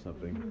or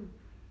something.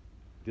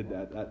 Did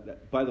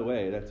that, by the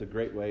way, that's a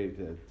great way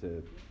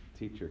to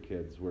teach your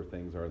kids where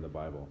things are in the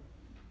Bible.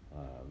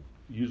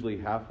 Usually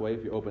halfway,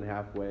 if you open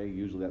halfway,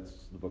 usually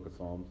that's the book of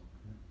Psalms,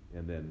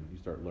 and then you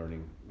start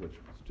learning which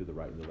is to the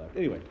right and the left.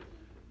 Anyway,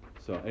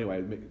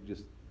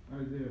 just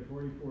Isaiah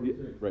 44, Yeah,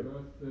 6. right.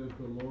 Thus says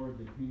the Lord,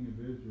 the King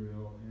of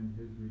Israel, and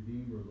his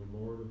Redeemer, the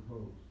Lord of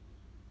hosts.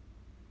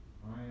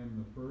 I am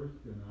the first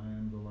and I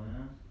am the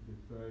last.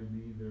 Beside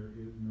me there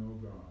is no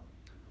God.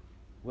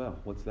 well,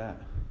 what's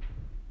that?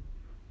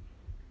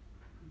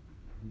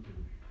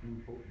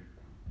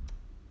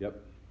 Yep.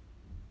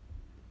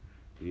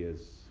 He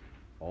is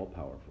all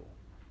powerful.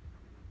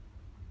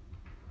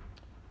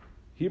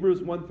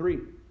 Hebrews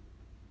 1:3.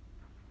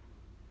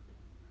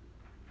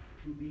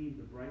 Who being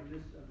the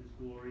brightness of his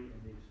glory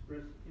and the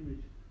express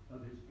image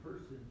of his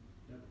person,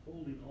 and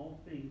upholding all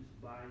things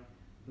by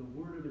the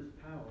word of his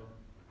power,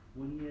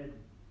 when he had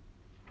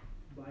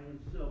by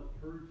himself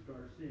purged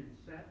our sins,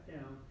 sat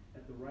down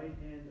at the right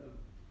hand of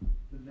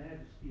the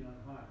majesty on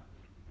high.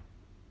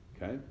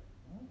 Okay.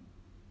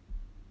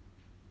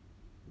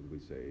 What did we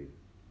say?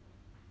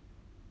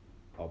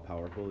 All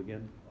powerful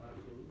again? Oh,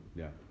 absolutely.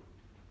 Yeah.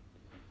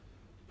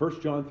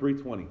 1 John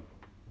 3:20.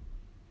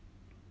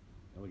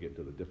 Now we get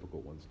to the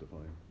difficult ones to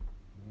find.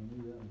 I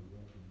knew that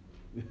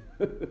was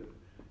up in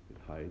It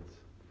hides.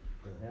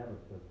 the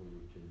Habakkuk we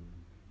were choosing.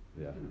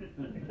 Yeah.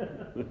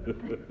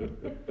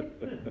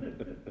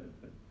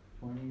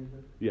 20, is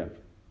it? Yeah.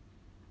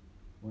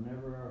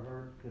 Whenever our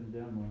hearts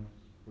condemn us,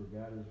 for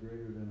God is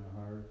greater than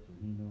our hearts, and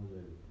he knows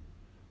everything.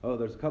 Oh,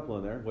 there's a couple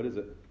in there. What is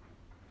it?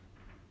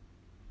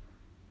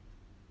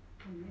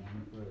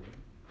 Omnipresent.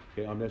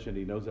 Okay, omniscient.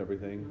 He knows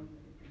everything,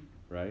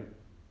 right?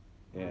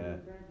 And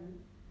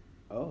Omnipresent.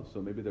 oh,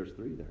 so maybe there's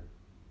 3 there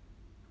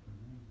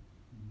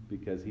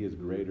because he is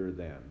greater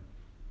than.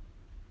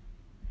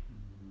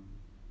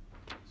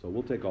 So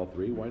we'll take all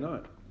 3. Why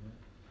not?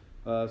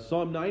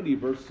 Psalm 90,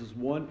 verses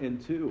 1 and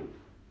 2.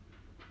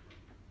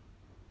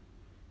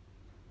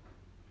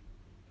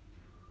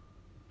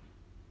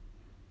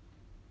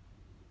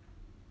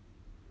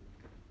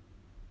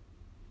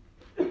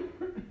 All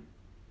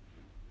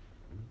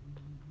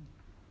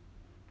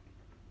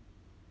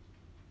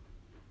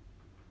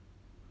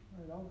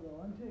right, I'll go.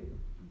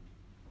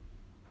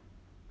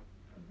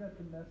 I've got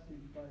the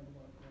Message Bible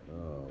up right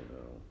now. Oh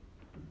no.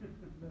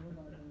 Never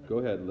mind. Go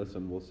ahead and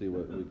listen. We'll see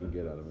what we can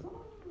get out of it. Some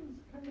of it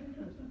is kind of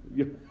interesting.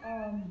 Yeah.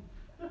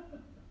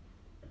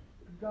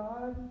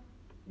 God,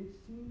 it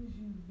seems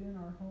you've been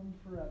our home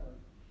forever,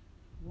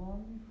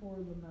 long before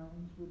the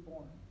mountains were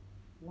born,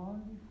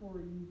 long before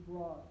you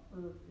brought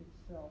earth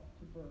itself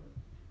to birth.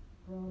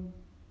 From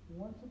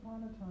once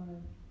upon a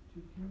time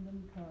to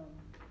kingdom come,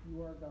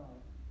 you are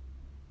God.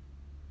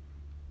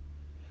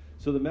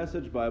 So the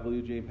Message Bible,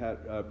 Eugene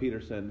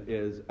Peterson,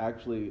 is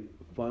actually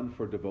fun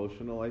for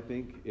devotional. I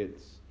think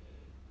it's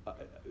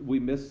we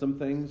missed some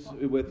things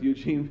with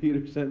Eugene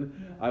Peterson.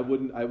 Yeah. I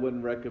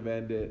wouldn't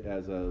recommend it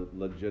as a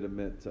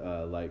legitimate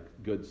like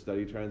good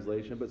study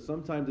translation. But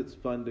sometimes it's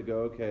fun to go,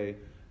 okay,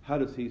 how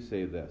does he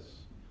say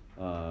this?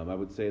 I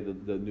would say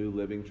the New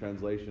Living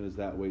Translation is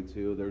that way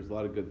too. There's a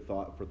lot of good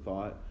thought for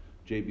thought.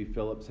 J.B.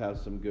 Phillips has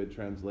some good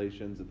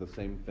translations at the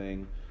same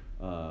thing.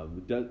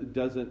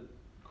 Doesn't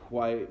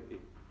quite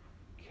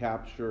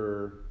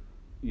capture,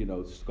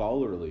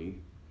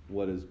 scholarly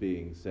what is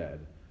being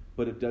said,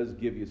 but it does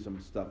give you some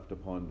stuff to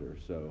ponder.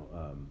 So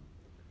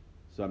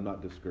I'm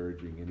not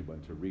discouraging anyone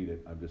to read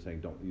it. I'm just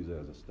saying don't use it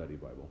as a study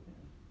Bible.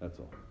 That's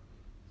all.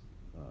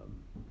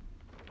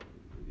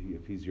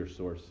 If he's your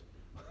source,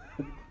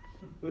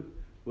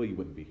 well, you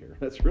wouldn't be here.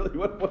 That's really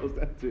what it boils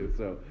down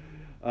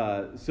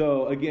to.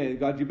 So again,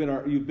 God, you've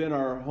been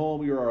our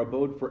home. You're our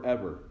abode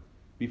forever.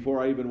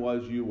 Before I even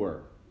was, you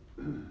were.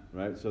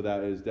 Right? So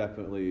that is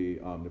definitely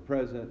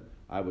omnipresent.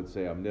 I would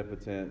say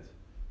omnipotent.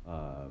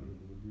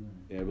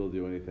 Able to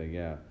do anything,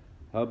 yeah.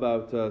 How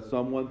about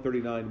Psalm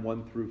 139,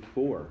 1 through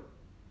 4?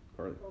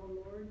 Carly. O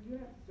Lord, you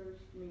have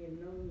searched me and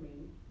known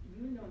me.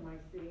 You know my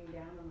sitting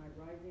down and my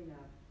rising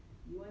up.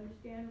 You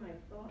understand my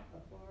thought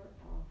afar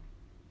off.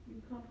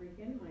 You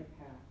comprehend my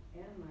path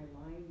and my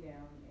lying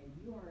down, and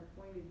you are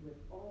acquainted with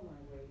all my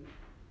ways.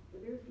 For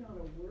there's not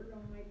a word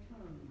on my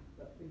tongue,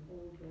 but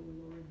behold, O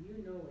Lord,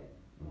 you know it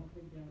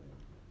altogether.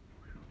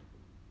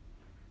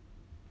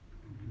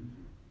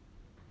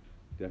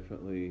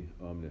 Definitely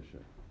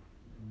omniscient.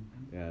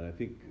 And I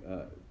think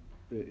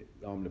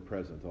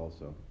omnipresent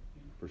also,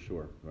 for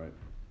sure, right?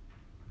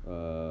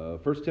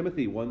 1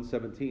 Timothy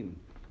 1:17.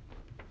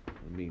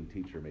 a mean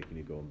teacher making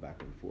you go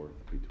back and forth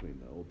between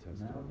the Old Now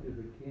Testament. to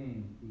the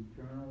King,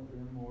 eternal,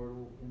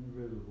 immortal,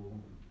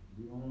 invisible,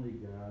 the only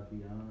God,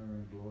 be honor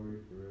and glory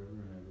forever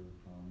and ever.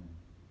 Amen.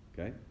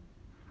 Okay?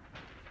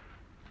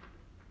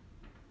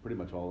 Pretty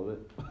much all of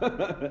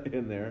it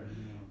in there.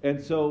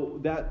 And so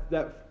that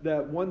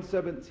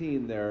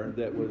 117 there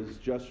that was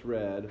just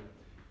read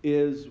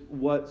is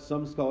what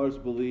some scholars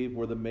believe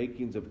were the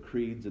makings of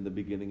creeds in the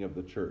beginning of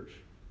the church.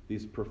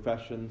 These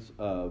professions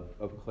of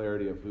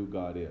clarity of who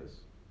God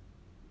is.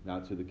 Now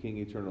to the King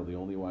eternal, the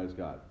only wise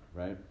God,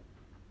 right?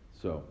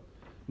 So,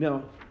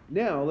 now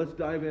let's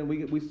dive in.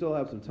 We still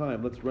have some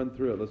time. Let's run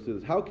through it. Let's do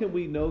this. How can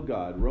we know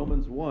God?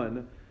 Romans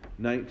 1,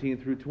 19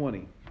 through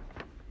 20.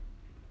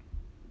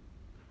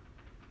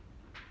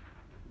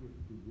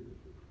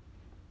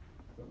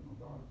 Something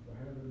about the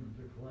heavens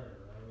declare,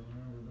 I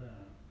remember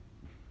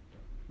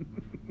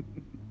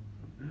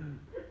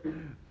that.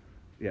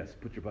 Yes,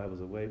 put your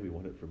Bibles away. We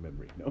want it from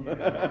memory. No.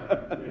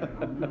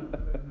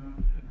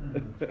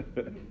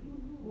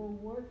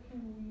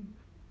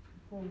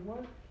 For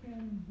what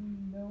can be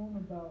known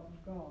about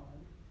God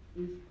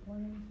is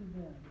plain to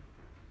them,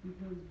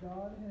 because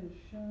God has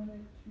shown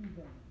it to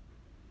them.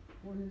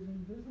 For his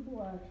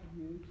invisible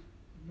attributes,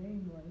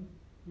 namely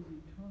his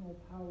eternal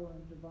power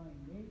and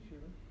divine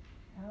nature,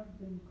 have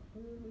been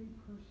clearly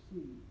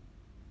perceived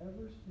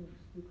ever since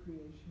the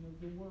creation of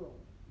the world,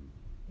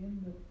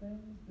 in the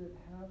things that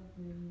have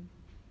been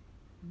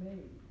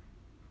made.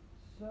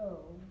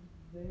 So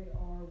they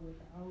are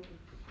without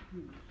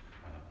excuse.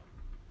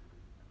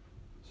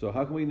 So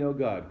how can we know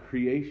God?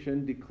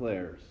 Creation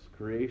declares.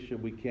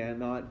 Creation we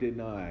cannot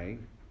deny.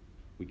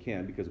 We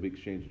can, because we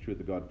exchange the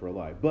truth of God for a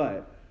lie.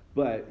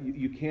 But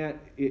you can't,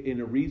 in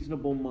a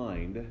reasonable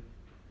mind,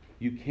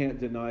 you can't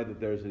deny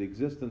that there's an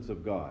existence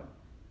of God.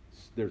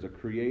 There's a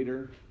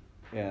creator,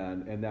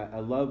 and that I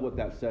love what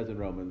that says in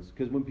Romans.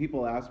 Because when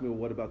people ask me, well,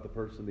 what about the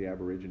person, the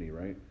Aborigine,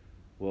 right?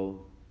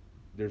 Well,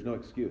 there's no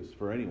excuse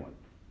for anyone.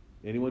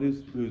 Anyone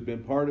who's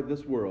been part of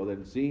this world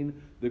and seen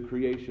the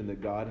creation that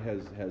God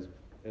has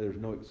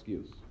there's no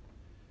excuse.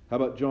 How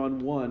about John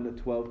 1,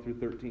 12 through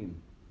 13?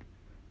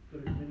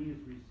 But as many as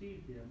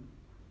received him,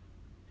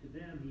 to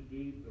them he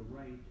gave the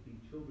right to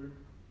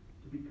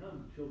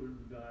become children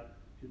of God,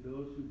 to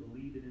those who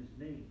believe in his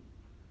name,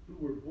 who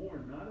were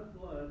born not of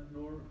blood,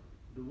 nor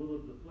the will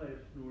of the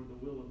flesh, nor the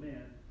will of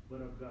man,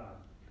 but of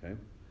God. Okay.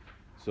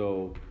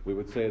 So we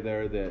would say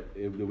there that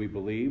if we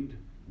believed,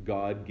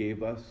 God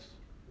gave us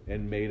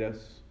and made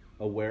us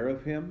aware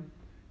of him,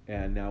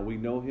 and now we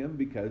know him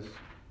because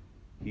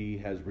he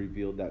has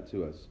revealed that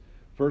to us.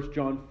 1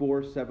 John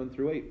 4, 7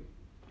 through 8.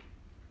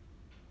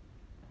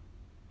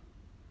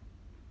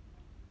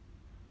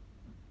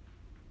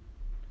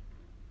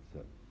 It's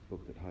that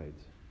book that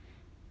hides.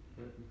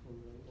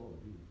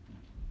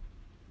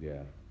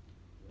 Yeah.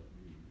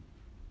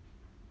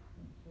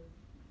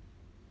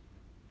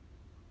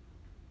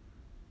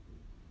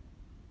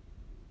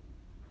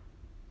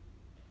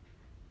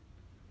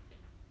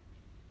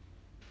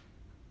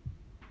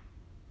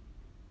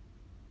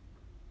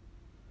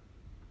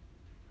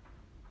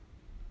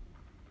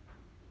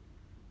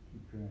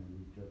 Trying to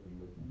reach up and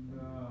look.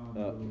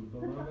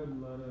 Beloved,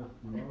 let us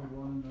love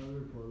one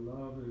another, for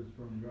love is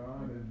from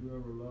God, and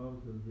whoever loves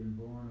has been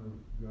born of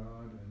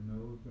God and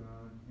knows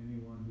God.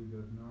 Anyone who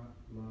does not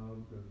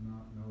love does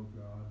not know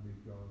God,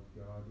 because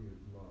God is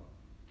love.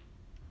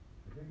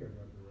 I think I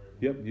got the right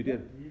one. Yep, you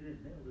did. You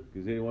didn't nail it.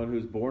 Because anyone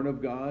who's born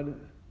of God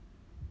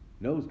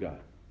knows God,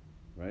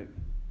 right?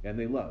 And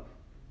they love,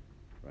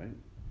 right?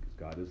 Because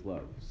God is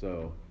love.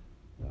 So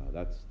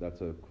that's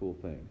a cool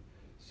thing.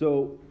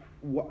 So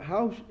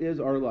how is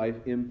our life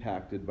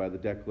impacted by the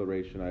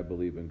declaration, I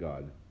believe in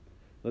God?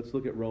 Let's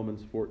look at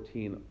Romans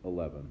 14:11. For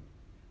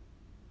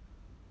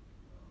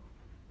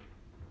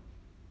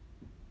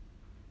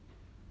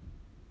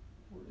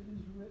it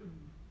is written,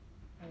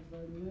 as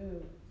I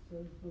live,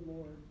 says the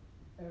Lord,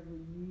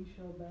 every knee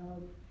shall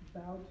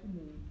bow to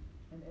me,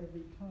 and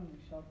every tongue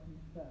shall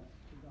confess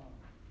to God.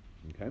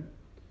 Okay.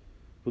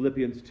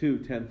 Philippians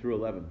 2:10 through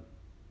 11.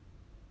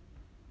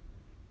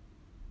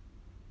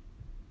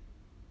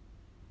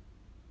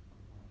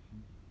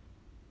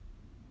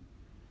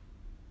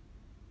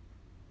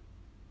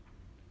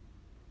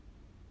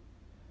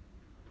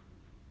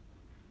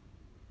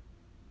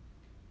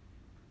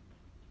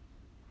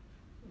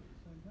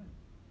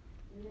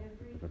 In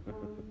every tongue,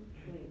 sorry,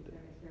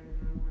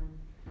 wrong one.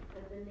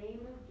 At the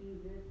name of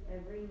Jesus,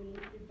 every knee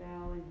should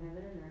bow in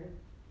heaven and earth,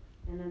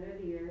 and under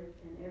the earth,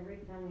 and every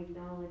tongue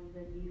acknowledge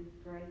that Jesus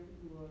Christ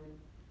is Lord,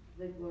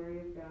 to the glory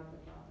of God the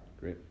Father.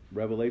 Great.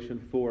 Revelation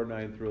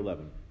 4:9 through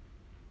 11.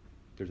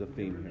 There's a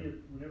theme here.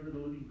 Whenever the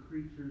living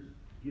creatures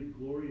give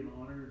glory and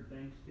honor and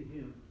thanks to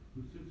him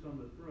who sits on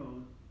the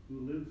throne, who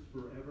lives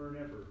forever and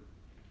ever,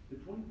 the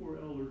 24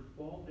 elders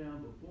fall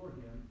down before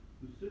him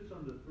who sits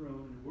on the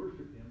throne and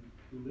worship him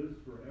who lives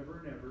forever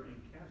and ever, and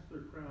cast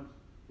their crowns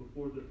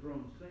before the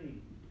throne,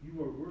 saying,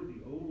 You are worthy,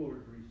 O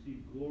Lord, to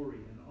receive glory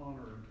and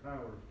honor and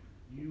power.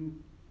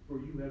 For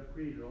you have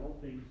created all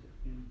things,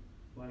 and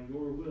by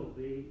your will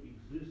they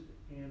exist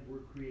and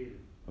were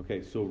created.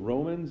 Okay, so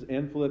Romans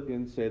and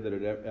Philippians say that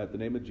at the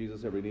name of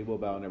Jesus, every knee will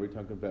bow and every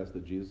tongue confess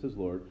that Jesus is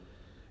Lord.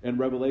 And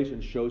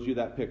Revelation shows you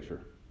that picture,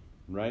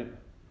 right?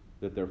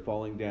 That they're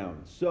falling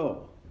down.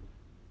 So,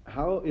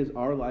 how is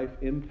our life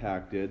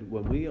impacted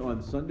when we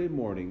on Sunday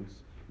mornings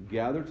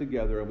gather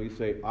together and we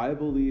say, I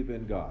believe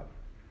in God?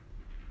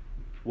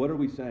 What are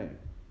we saying?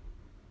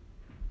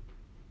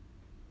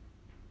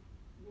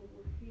 Well,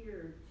 we're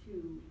here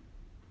to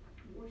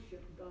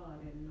worship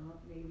God and not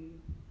maybe,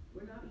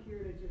 we're not here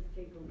to just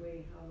take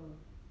away how to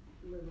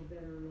live a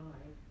better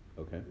life.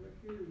 Okay. We're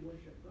here to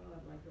worship God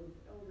like those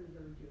elders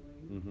are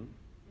doing. Mm-hmm.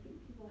 I think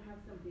people have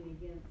something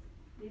against,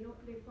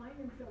 they find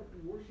themselves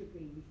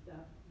worshiping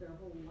stuff their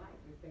whole life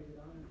if they would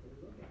honestly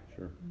look at it.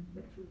 Sure.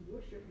 But to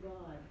worship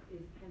God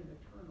is kind of a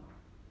turnoff.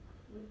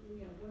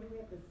 What do we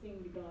have to sing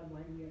to God?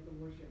 Why do we have to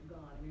worship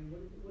God? I mean,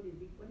 what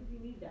does he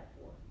need that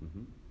for?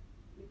 Mm-hmm.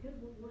 Because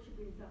we're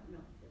worshiping something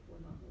else if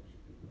we're not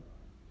worshiping God.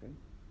 Okay.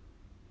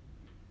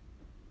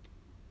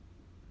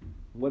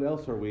 What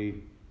else are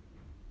we,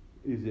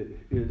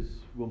 is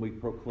when we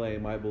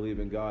proclaim, I believe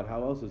in God,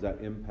 how else is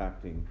that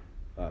impacting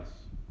us?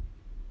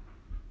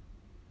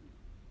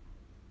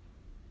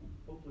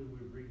 Hopefully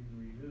we're being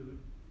renewed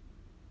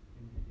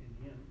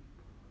in him.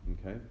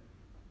 Okay.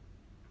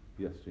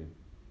 Yes, Gene.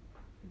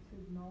 It's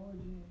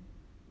acknowledging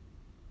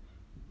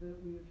that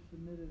we have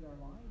submitted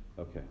our life.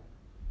 Okay.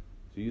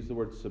 So you use the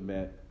word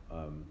submit,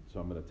 so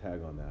I'm going to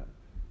tag on that.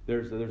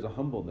 There's a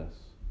humbleness.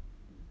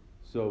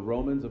 So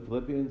Romans and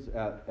Philippians,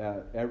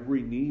 at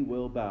every knee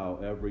will bow,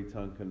 every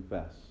tongue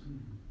confess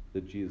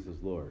that Jesus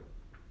is Lord.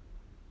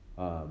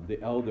 The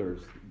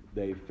elders,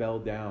 they fell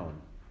down.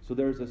 So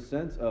there's a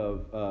sense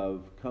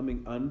of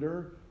coming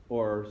under,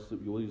 or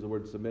we'll use the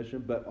word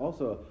submission, but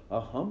also a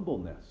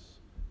humbleness.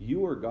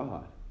 You are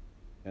God,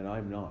 and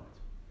I'm not.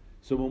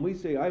 So when we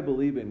say, I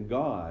believe in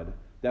God,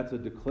 that's a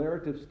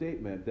declarative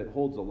statement that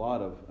holds a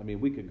lot of,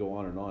 we could go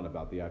on and on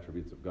about the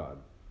attributes of God.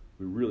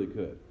 We really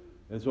could.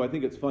 And so I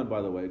think it's fun,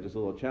 by the way, just a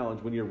little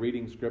challenge, when you're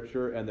reading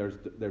Scripture and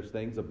there's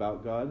things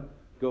about God,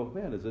 go,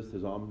 man, is this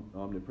his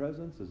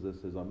omnipresence? Is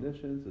this his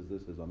omniscience? Is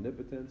this his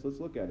omnipotence? Let's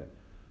look at it.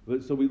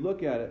 So we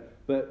look at it,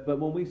 but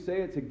when we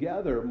say it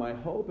together, my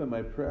hope and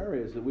my prayer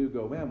is that we would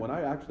go, man, when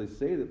I actually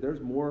say that,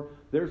 there's more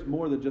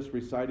than just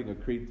reciting a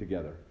creed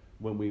together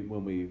when we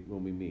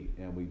meet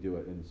and we do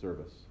it in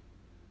service.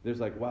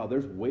 There's like, wow,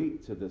 there's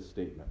weight to this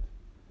statement.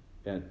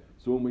 And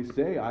so when we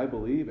say, I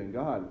believe in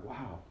God,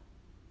 wow,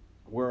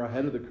 we're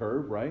ahead of the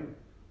curve, right?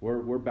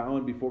 We're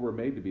bowing before we're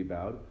made to be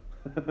bowed.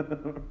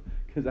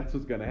 Because that's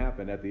what's going to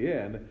happen at the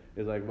end.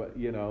 Is like,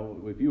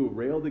 if you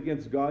railed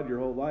against God your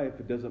whole life,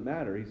 it doesn't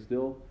matter. He's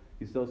still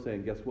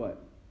saying, guess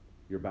what?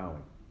 You're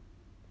bowing.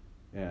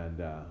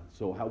 And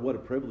so what a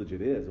privilege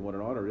it is and what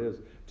an honor it is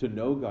to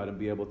know God and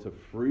be able to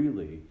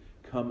freely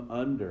come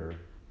under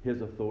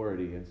his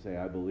authority and say,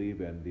 I believe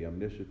in the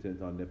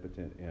omniscient,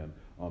 omnipotent, and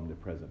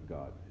omnipresent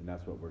God. And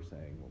that's what we're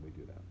saying when we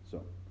do that.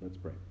 So let's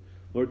pray.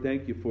 Lord,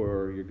 thank you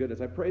for your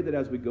goodness. I pray that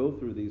as we go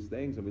through these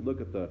things and we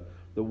look at the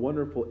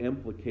wonderful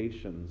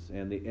implications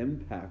and the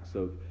impacts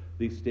of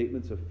these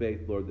statements of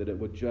faith, Lord, that it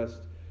would just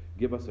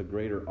give us a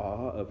greater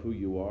awe of who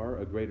you are,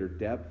 a greater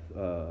depth,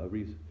 a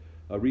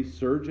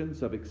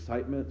resurgence of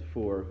excitement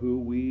for who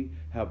we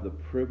have the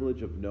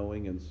privilege of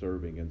knowing and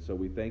serving. And so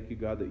we thank you,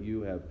 God, that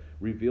you have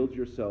revealed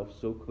yourself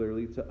so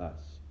clearly to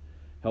us.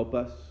 Help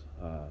us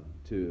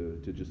to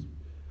just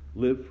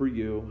live for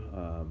you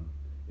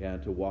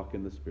and to walk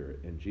in the Spirit.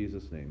 In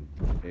Jesus' name,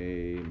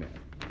 amen.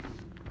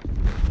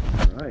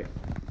 All right.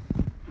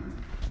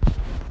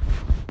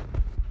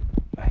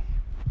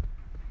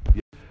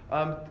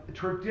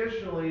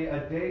 Traditionally,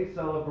 a day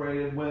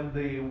celebrated when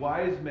the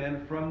wise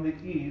men from the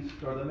east,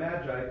 or the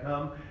Magi,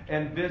 come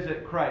and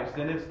visit Christ.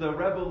 And it's the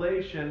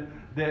revelation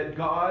that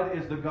God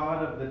is the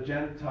God of the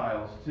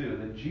Gentiles too,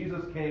 that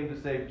Jesus came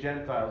to save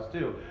Gentiles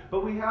too.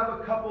 But we have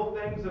a couple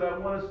things that I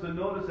want us to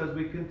notice as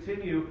we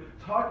continue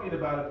talking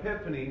about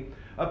Epiphany.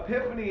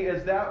 Epiphany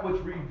is that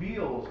which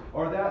reveals,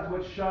 or that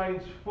which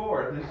shines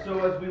forth. And so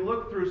as we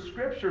look through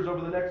Scriptures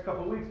over the next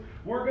couple of weeks,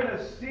 we're going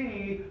to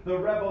see the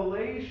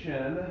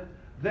revelation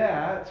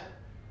that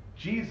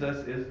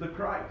Jesus is the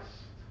Christ.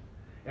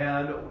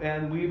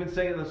 And we even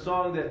say in the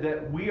song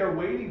that we are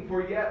waiting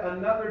for yet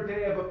another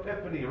day of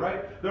Epiphany,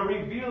 right? The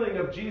revealing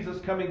of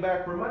Jesus coming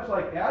back. For much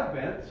like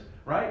Advent,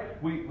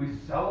 right? We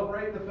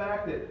celebrate the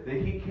fact that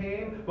he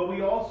came, but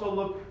we also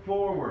look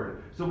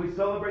forward. So we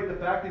celebrate the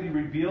fact that he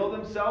revealed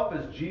himself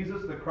as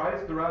Jesus the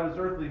Christ throughout his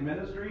earthly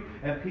ministry,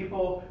 and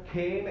people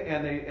came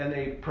and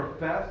they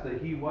professed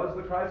that he was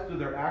the Christ through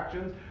their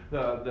actions.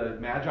 The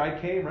Magi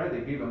came, right? They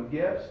gave him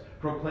gifts,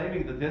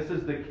 proclaiming that this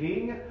is the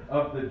King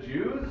of the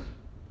Jews.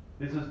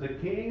 This is the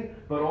King,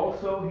 but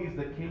also he's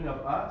the King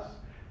of us.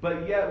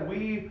 But yet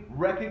we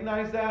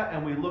recognize that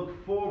and we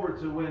look forward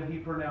to when he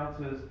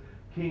pronounces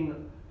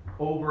King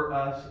over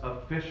us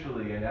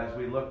officially. And as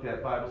we looked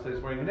at Bible study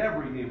this morning, and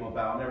every knee will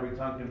bow and every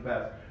tongue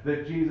confess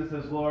that Jesus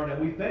is Lord.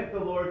 And we thank the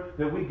Lord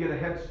that we get a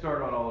head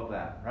start on all of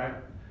that, right?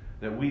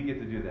 That we get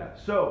to do that.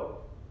 So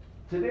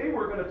today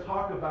we're going to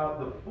talk about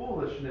the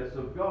foolishness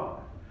of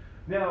God.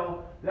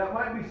 Now, that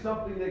might be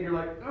something that you're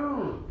like,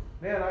 ooh,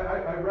 man,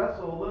 I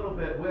wrestle a little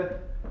bit with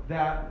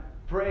that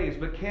phrase.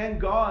 But can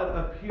God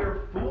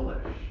appear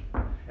foolish?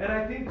 And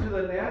I think to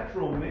the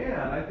natural man,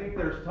 I think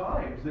there's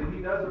times that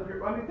he does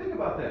appear. I mean, think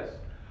about this.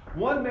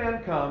 One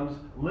man comes,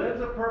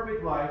 lives a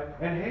perfect life,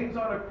 and hangs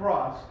on a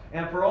cross,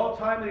 and for all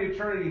time and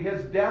eternity,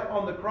 his death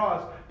on the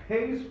cross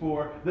pays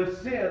for the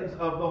sins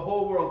of the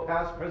whole world,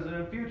 past, present,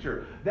 and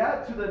future.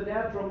 That, to the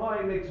natural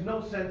mind, makes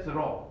no sense at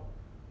all.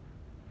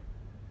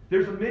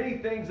 There's many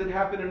things that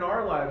happen in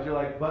our lives, you're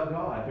like, but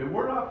God. If it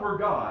were not for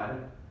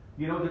God,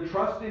 the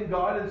trust in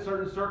God in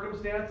certain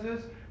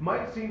circumstances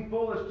might seem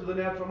foolish to the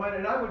natural mind.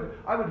 And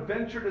I would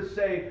venture to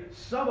say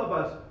some of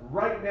us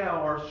right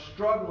now are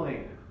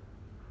struggling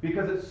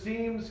because it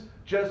seems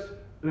just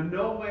a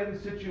no-win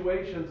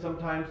situation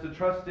sometimes to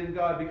trust in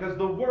God, because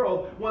the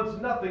world wants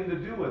nothing to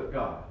do with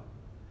God.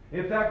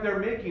 In fact, they're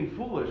making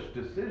foolish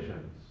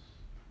decisions.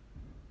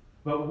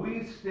 But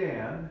we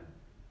stand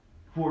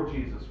for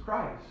Jesus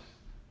Christ,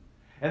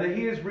 and that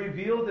He has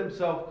revealed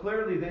Himself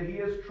clearly, that He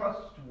is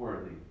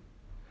trustworthy.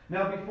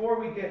 Now, before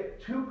we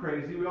get too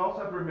crazy, we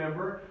also have to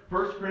remember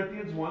 1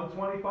 Corinthians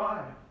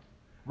 1:25.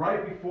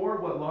 Right before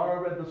what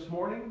Laura read this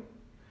morning.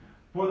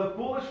 For the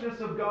foolishness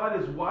of God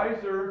is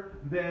wiser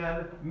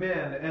than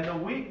men, and the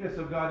weakness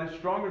of God is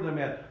stronger than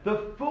men.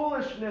 The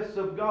foolishness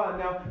of God.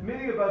 Now,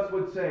 many of us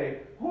would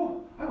say,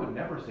 I would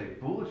never say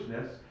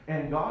foolishness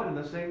and God in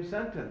the same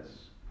sentence.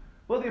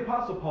 Well, the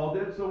Apostle Paul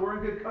did, so we're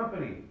in good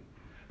company.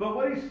 But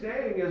what he's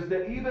saying is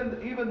that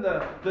even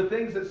the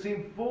things that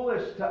seem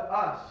foolish to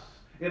us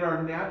in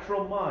our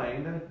natural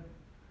mind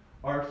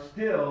are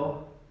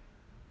still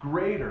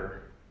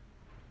greater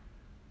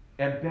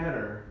and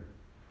better,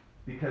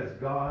 because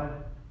God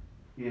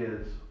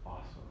is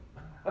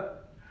awesome.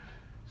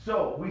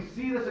 So, we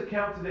see this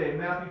account today in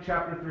Matthew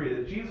chapter 3,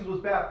 that Jesus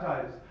was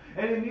baptized.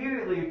 And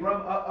immediately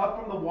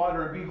up from the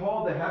water, and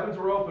behold, the heavens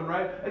were open,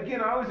 right? Again,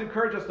 I always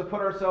encourage us to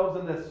put ourselves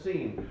in this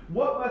scene.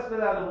 What must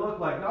that have looked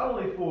like? Not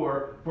only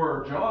for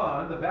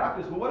John the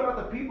Baptist, but what about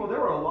the people?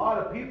 There were a lot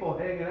of people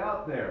hanging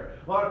out there.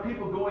 A lot of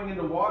people going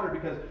into water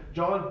because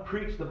John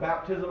preached the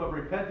baptism of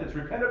repentance.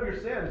 Repent of your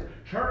sins.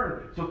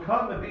 Turn. So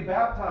come and be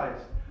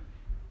baptized.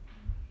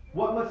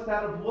 What must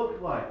that have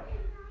looked like?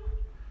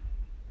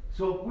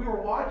 So if we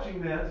were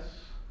watching this,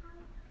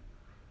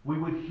 we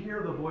would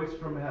hear the voice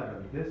from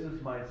heaven. This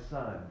is my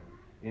Son,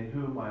 in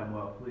whom I am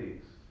well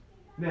pleased.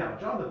 Now,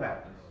 John the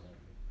Baptist.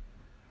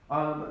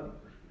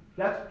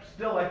 That's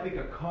still, I think,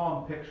 a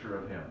calm picture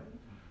of him.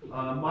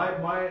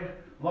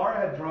 Laura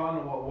had drawn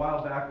a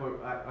while back.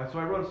 So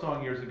I wrote a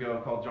song years ago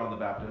called John the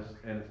Baptist,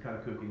 and it's kind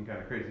of kooky and kind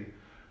of crazy.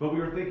 But we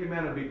were thinking,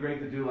 man, it'd be great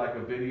to do like a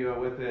video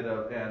with it.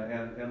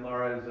 And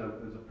Laura is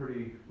a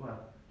pretty,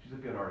 she's a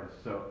good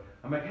artist. So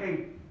I'm like,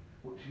 hey,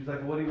 she's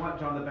like, what do you want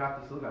John the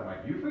Baptist to look like? I'm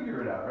like, you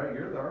figure it out, right?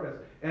 You're the artist.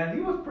 And he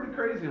was pretty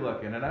crazy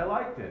looking, and I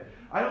liked it.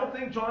 I don't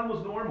think John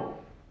was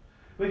normal.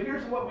 But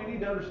here's what we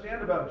need to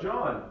understand about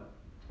John.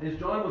 As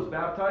John was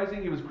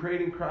baptizing, he was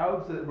creating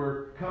crowds that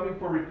were coming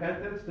for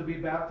repentance to be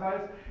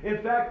baptized.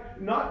 In fact,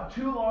 not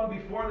too long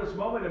before this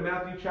moment in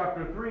Matthew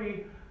chapter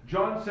 3,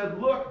 John said,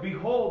 look,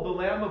 behold, the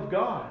Lamb of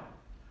God,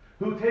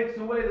 who takes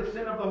away the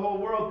sin of the whole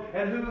world,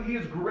 and who he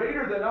is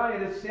greater than I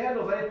in his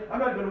sandals. I'm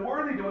not even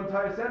worthy to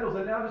untie his sandals.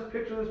 And now just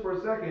picture this for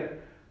a second.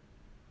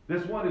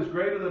 This one is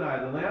greater than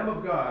I, the Lamb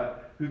of God,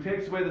 who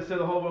takes away the sin of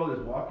the whole world,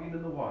 is walking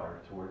in the water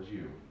towards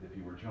you, if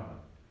you were John.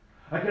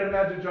 I can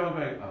imagine John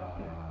going,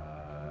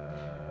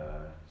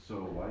 so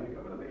why are you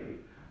coming to me?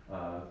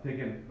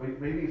 Thinking,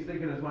 maybe he's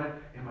thinking in his mind,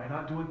 am I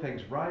not doing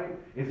things right?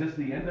 Is this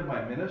the end of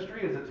my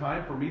ministry? Is it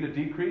time for me to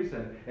decrease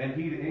and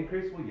he to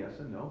increase? Well, yes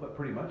and no, but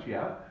pretty much,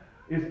 yeah.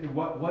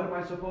 What am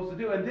I supposed to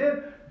do? And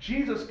then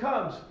Jesus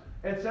comes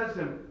and says to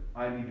him,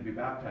 I need to be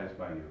baptized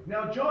by you.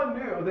 Now, John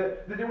knew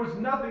that there was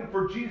nothing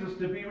for Jesus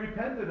to be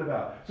repentant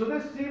about. So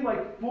this seemed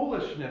like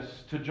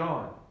foolishness to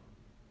John.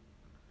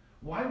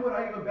 Why would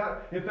I even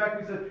baptize? In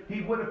fact, we said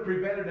he would have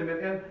prevented him.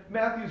 And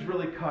Matthew's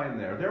really kind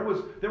there. There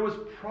was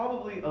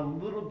probably a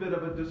little bit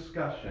of a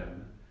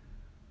discussion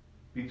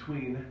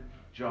between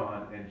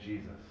John and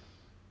Jesus.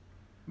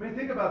 I mean,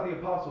 think about the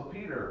Apostle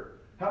Peter.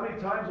 How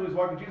many times when he was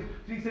walking with Jesus,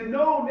 he said,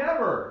 no,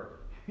 never.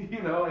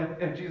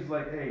 And Jesus is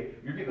like, hey,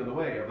 you're getting in the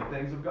way of the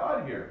things of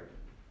God here.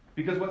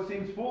 Because what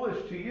seems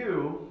foolish to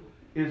you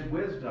is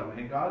wisdom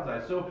in God's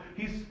eyes. So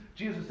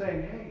Jesus is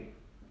saying, hey,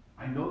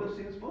 I know this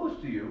seems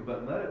foolish to you,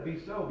 but let it be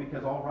so,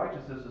 because all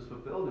righteousness is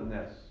fulfilled in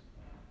this.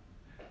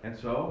 And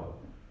so,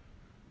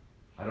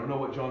 I don't know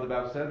what John the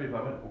Baptist said to me,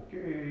 but I went,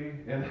 okay.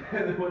 And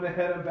then went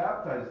ahead and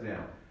baptized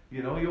him.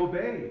 He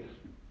obeyed.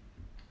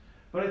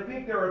 But I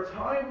think there are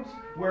times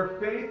where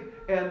faith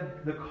and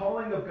the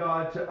calling of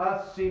God to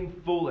us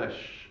seem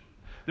foolish.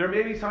 There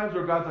may be times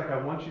where God's like, I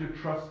want you to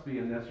trust me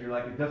in this. And you're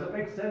like, it doesn't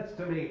make sense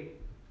to me.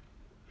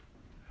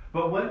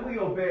 But when we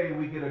obey,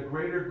 we get a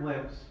greater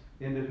glimpse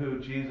into who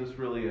Jesus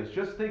really is.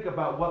 Just think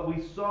about what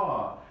we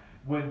saw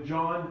when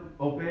John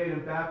obeyed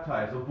and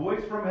baptized. A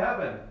voice from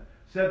heaven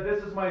said,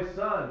 this is my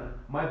Son,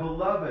 my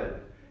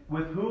beloved,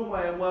 with whom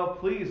I am well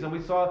pleased. And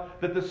we saw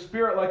that the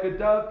Spirit like a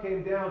dove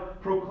came down,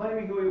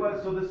 proclaiming who he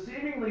was. So the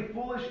seemingly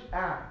foolish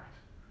act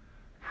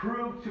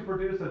proved to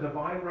produce a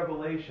divine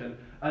revelation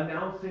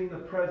announcing the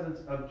presence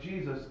of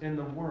Jesus in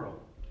the world.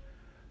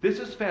 This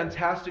is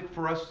fantastic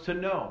for us to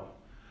know.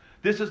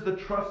 This is the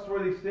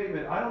trustworthy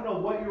statement. I don't know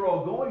what you're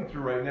all going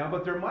through right now,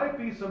 but there might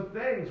be some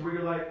things where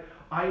you're like,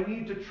 I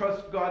need to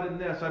trust God in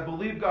this. I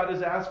believe God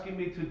is asking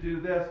me to do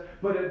this,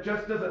 but it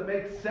just doesn't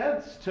make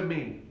sense to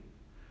me.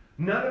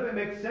 None of it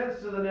makes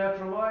sense to the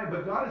natural mind,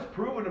 but God has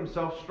proven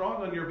himself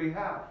strong on your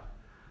behalf.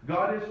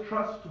 God is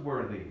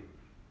trustworthy,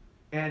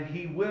 and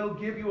he will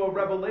give you a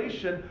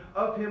revelation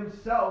of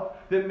himself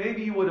that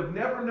maybe you would have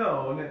never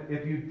known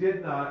if you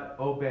did not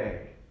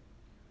obey.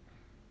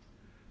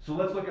 So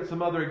let's look at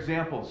some other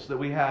examples that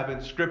we have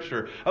in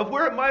Scripture of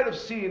where it might have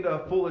seemed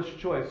a foolish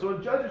choice. So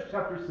in Judges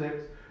chapter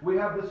 6, we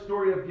have the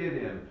story of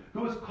Gideon,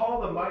 who is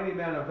called the mighty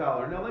man of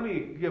valor. Now let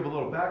me give a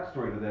little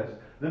backstory to this.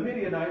 The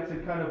Midianites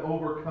had kind of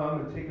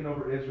overcome and taken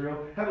over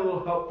Israel, had a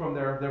little help from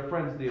their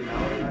friends, the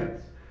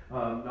Amalekites.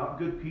 Not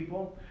good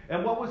people.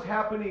 And what was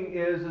happening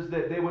is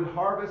that they would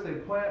harvest,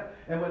 they'd plant,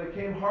 and when it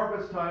came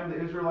harvest time,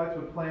 the Israelites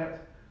would plant.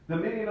 The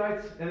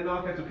Midianites and the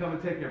Amalekites would come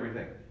and take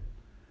everything.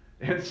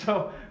 And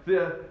so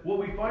what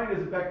we find is,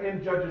 in fact,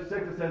 in Judges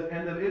 6, it says,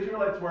 and the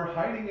Israelites were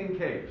hiding in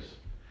caves.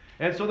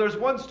 And so there's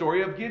one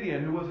story of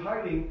Gideon who was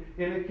hiding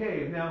in a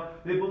cave. Now,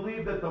 they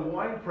believe that the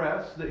wine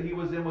press that he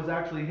was in was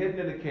actually hidden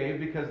in a cave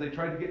because they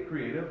tried to get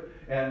creative,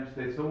 and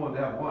they still wanted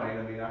to have wine,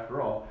 I mean, after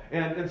all.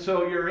 And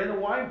so you're in a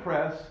wine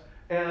press,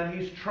 and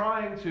he's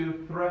trying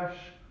to thresh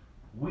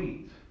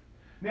wheat.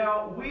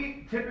 Now,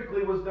 wheat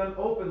typically was done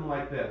open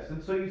like this.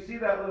 And so you see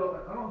that little,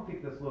 I don't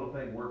think this little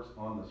thing works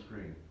on the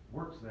screen.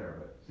 Works there,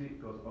 but see,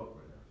 it goes, oh,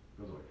 right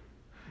there. Goes away.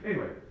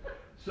 Anyway,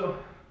 so,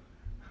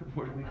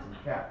 we're going to need some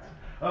cats.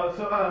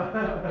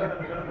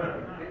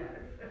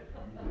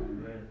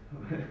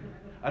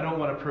 I don't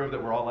want to prove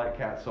that we're all like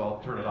cats, so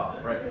I'll turn it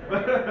off, right?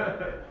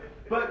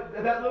 But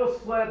that little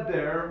sled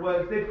there,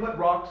 was they put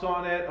rocks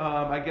on it.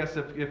 I guess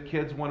if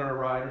kids wanted to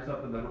ride or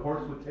something, the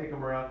horse would take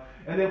them around.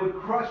 And they would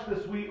crush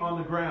this wheat on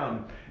the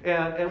ground.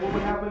 And what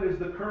would happen is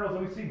the kernels,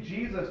 and we see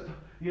Jesus,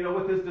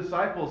 with his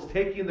disciples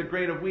taking the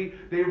grain of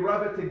wheat, they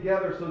rub it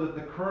together so that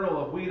the kernel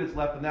of wheat is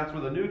left, and that's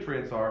where the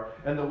nutrients are,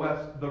 and the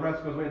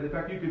rest goes away. In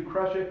fact, you could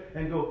crush it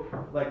and go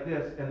like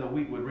this, and the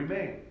wheat would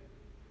remain.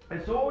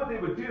 And so what they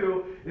would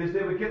do is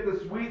they would get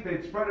this wheat,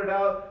 they'd spread it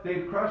out,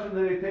 they'd crush it, and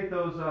then they'd take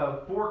those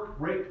fork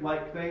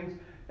rake-like things,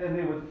 and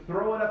they would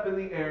throw it up in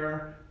the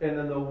air, and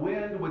then the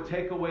wind would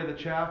take away the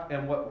chaff,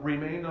 and what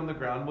remained on the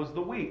ground was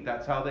the wheat.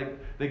 That's how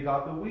they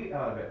got the wheat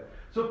out of it.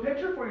 So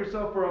picture for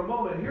yourself for a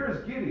moment, here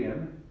is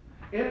Gideon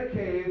in a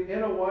cave,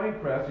 in a wine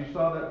press. You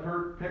saw that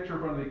picture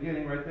from the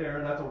beginning right there,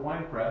 and that's a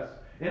wine press.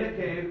 In a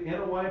cave, in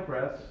a wine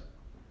press,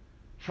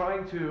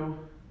 trying to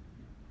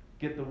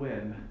get the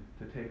wind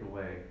to take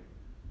away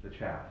the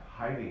chaff,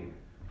 hiding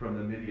from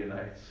the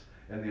Midianites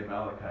and the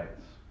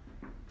Amalekites.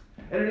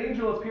 And an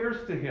angel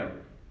appears to him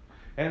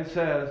and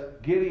says,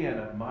 Gideon,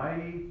 a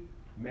mighty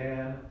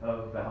man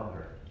of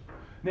valor.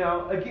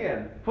 Now,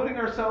 again, putting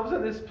ourselves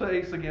in this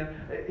place again,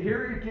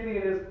 here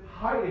Gideon is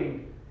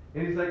hiding,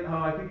 and he's like, oh,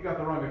 I think you got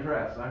the wrong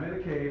address. I'm in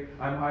a cave,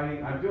 I'm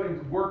hiding, I'm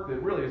doing work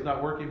that really is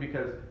not working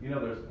because,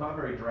 there's not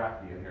very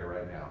drafty in here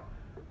right now.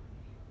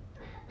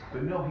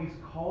 But no, he's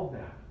called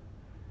that.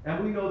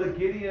 And we know that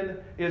Gideon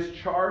is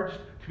charged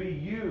to be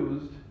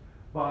used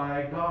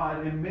by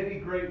God in many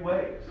great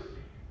ways.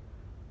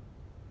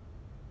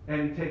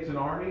 And he takes an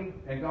army,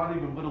 and God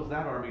even whittles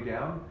that army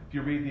down. If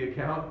you read the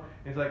account,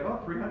 he's like,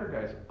 300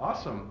 guys.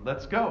 Awesome,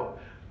 let's go.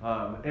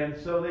 And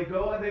so they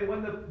go and they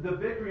win the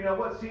victory. Now,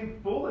 what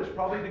seemed foolish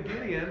probably to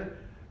Gideon,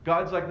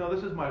 God's like, no,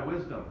 this is my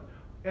wisdom.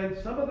 And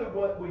some of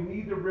what we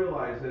need to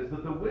realize is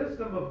that the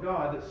wisdom of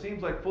God that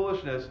seems like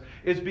foolishness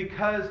is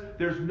because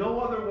there's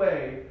no other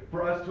way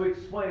for us to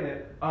explain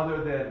it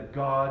other than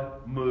God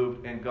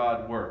moved and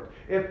God worked.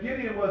 If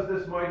Gideon was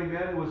this mighty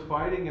man who was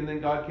fighting and then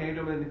God came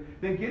to him,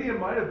 then Gideon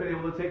might have been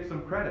able to take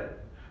some credit.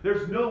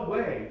 There's no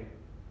way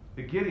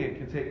that Gideon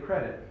can take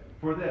credit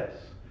for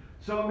this.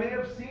 So it may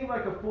have seemed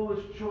like a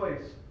foolish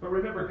choice, but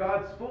remember,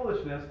 God's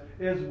foolishness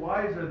is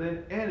wiser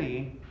than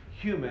any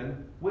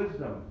human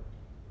wisdom.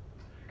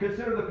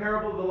 Consider the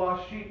parable of the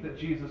lost sheep that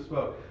Jesus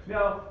spoke.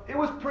 Now, it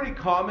was pretty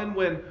common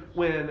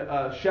when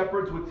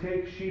shepherds would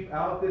take sheep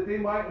out that they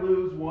might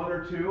lose one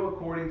or two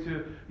according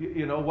to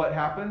what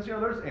happens.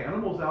 There's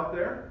animals out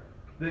there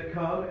that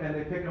come and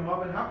they pick them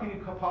up, and how can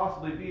you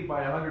possibly be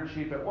by 100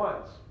 sheep at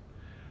once?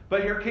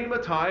 But here came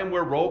a time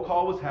where roll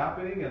call was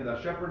happening, and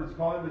the shepherd is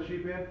calling the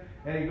sheep in,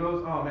 and he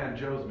goes, oh man,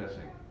 Joe's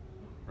missing.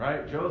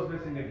 Right? Joe's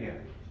missing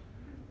again.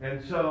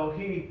 And so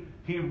he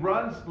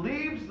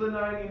leaves the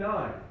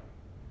 99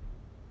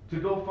 to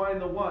go find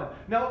the one.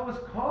 Now, it was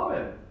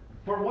common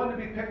for one to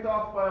be picked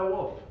off by a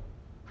wolf.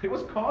 It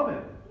was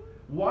common.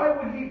 Why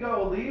would he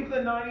go leave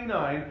the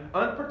 99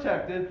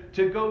 unprotected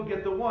to go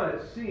get the one?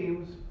 It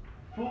seems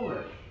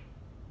foolish.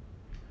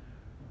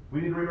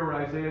 We need to remember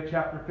Isaiah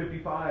chapter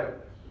 55.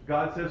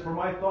 God says, "For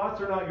my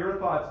thoughts are not your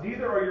thoughts,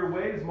 neither are your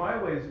ways my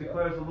ways,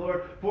 declares the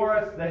Lord. For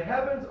as the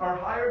heavens are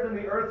higher than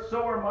the earth,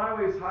 so are my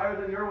ways higher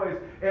than your ways,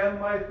 and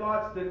my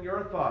thoughts than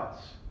your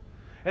thoughts."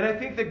 And I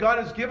think that God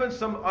has given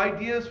some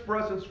ideas for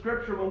us in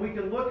Scripture when we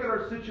can look at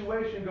our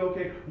situation and go,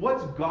 okay,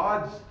 what's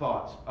God's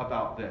thoughts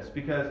about this?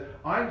 Because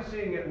I'm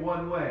seeing it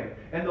one way.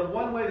 And the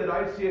one way that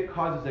I see it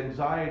causes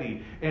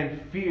anxiety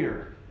and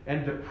fear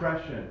and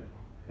depression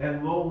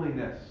and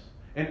loneliness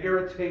and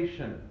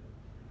irritation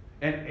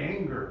and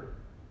anger.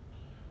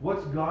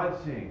 What's God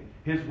seeing?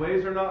 His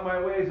ways are not my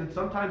ways. And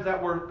sometimes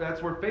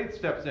that's where faith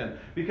steps in.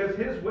 Because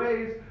His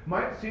ways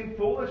might seem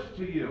foolish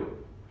to you.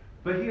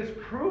 But He has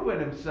proven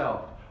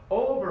Himself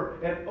over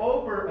and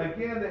over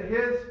again that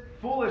His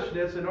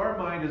foolishness in our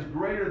mind is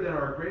greater than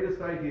our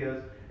greatest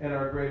ideas and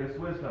our greatest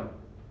wisdom.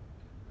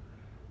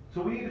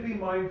 So we need to be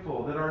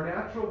mindful that our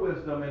natural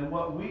wisdom and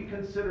what we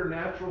consider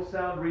natural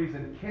sound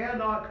reason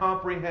cannot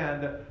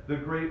comprehend the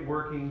great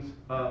workings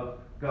of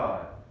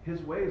God.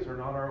 His ways are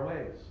not our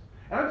ways.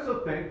 And I'm so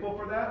thankful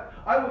for that.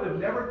 I would have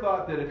never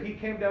thought that if He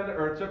came down to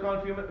earth, took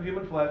on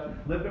human flesh,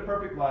 lived a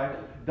perfect life,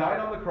 died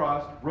on the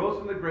cross, rose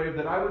from the grave,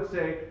 that I would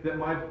say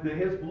that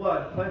His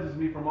blood cleanses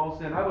me from all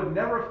sin. I would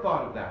never have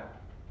thought of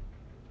that.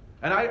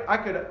 And I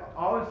could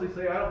honestly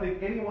say I don't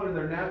think anyone in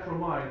their natural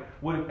mind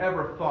would have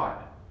ever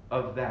thought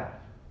of that.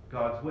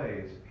 God's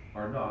ways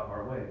are not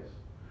our ways.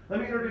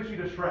 Let me introduce you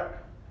to Shrek.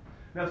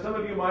 Now, some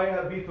of you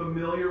might be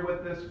familiar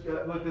with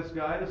this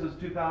guy. This is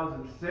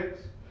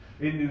 2006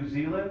 in New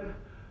Zealand.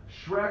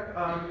 Shrek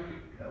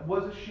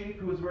was a sheep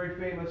who was very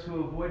famous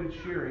who avoided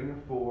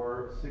shearing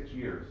for 6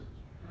 years.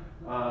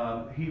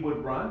 He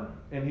would run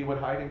and he would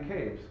hide in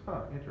caves.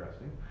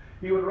 Interesting.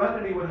 He would run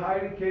and he would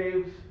hide in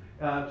caves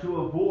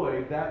to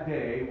avoid that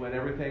day when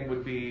everything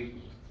would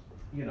be,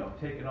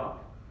 taken off.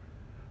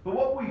 But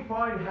what we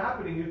find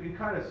happening, you can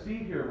kind of see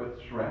here with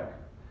Shrek,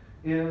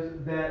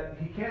 is that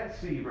he can't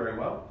see very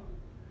well.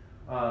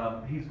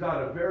 He's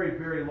got a very,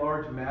 very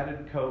large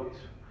matted coat.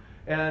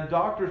 And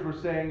doctors were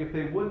saying if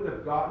they wouldn't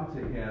have gotten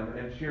to him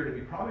and sheared him,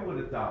 he probably would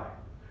have died.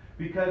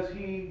 Because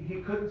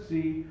he couldn't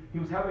see, he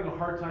was having a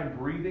hard time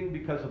breathing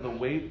because of the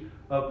weight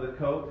of the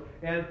coat.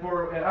 And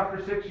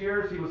after 6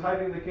 years, he was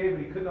hiding in the cave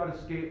and he could not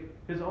escape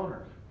his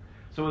owner.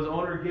 So his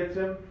owner gets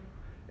him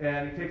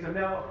and he takes him.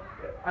 Now,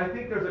 I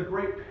think there's a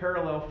great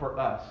parallel for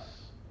us.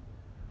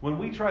 When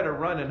we try to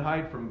run and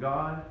hide from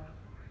God,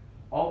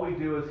 all we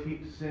do is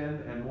heap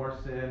sin and more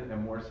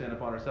sin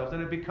upon ourselves.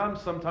 And it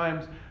becomes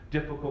sometimes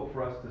difficult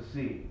for us to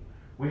see.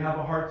 We have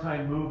a hard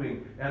time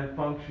moving and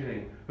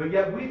functioning. But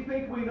yet we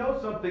think we know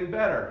something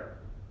better.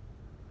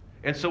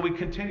 And so we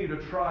continue to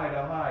try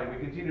to hide. We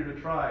continue to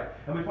try.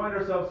 And we find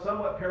ourselves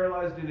somewhat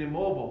paralyzed and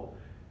immobile.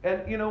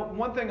 And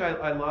one thing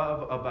I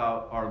love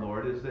about our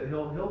Lord is that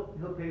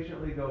He'll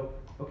patiently go,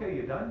 "Okay,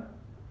 you done?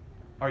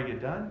 Are you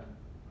done?"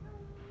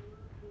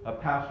 A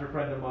pastor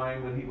friend of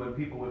mine, when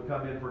people would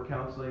come in for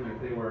counseling,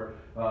 if they were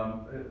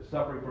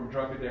suffering from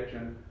drug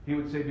addiction, he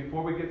would say,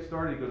 before we get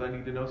started, he goes, "I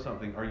need to know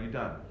something. Are you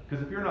done?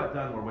 Because if you're not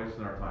done, we're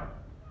wasting our time."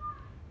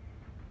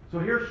 So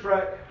here's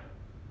Shrek,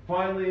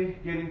 finally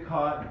getting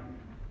caught.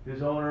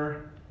 His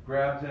owner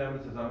grabs him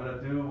and says, "I'm going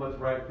to do what's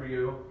right for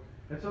you."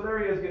 And so there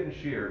he is getting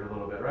sheared a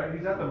little bit, right?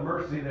 He's at the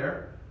mercy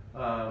there.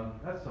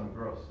 That's some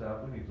gross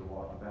stuff. We need to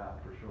walk a bath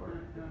for sure.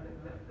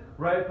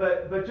 Right?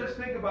 But just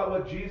think about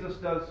what Jesus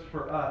does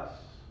for us.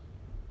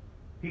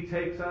 He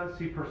takes us,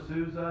 He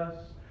pursues us,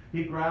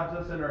 He grabs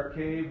us in our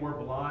cave, we're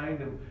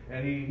blind,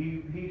 and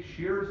he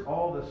shears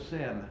all the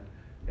sin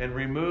and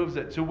removes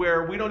it to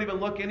where we don't even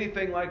look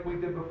anything like we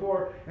did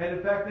before. And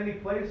in fact, then He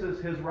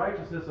places His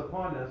righteousness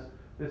upon us.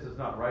 This is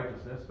not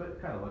righteousness,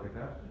 but kind of look at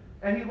that.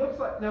 And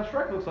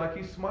Shrek looks like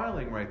he's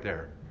smiling right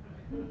there.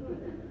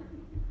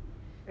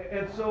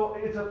 And so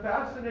it's a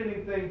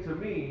fascinating thing to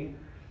me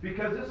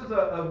because this is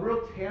a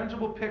real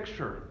tangible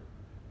picture.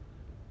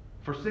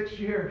 For 6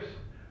 years,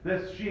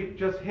 this sheep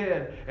just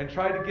hid and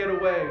tried to get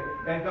away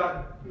and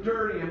got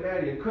dirty and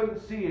muddy and couldn't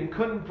see and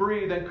couldn't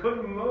breathe and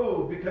couldn't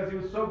move because he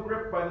was so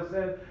gripped by the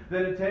sin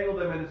that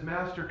entangled him. And his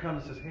master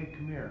comes and says, "Hey,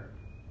 come here.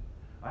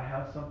 I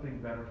have something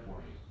better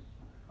for you.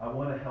 I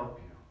want to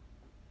help you."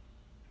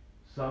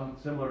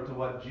 Similar to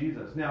what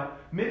Jesus. Now,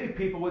 many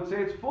people would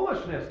say it's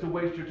foolishness to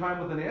waste your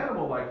time with an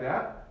animal like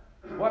that.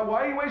 Why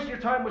are you wasting your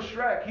time with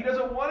Shrek? He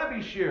doesn't want to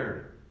be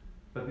sheared.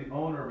 But the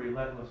owner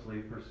relentlessly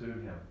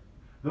pursued him.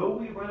 Though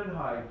we run and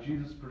hide,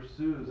 Jesus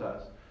pursues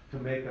us to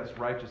make us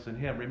righteous in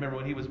Him. Remember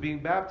when He was being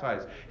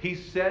baptized, He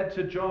said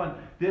to John,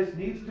 "This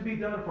needs to be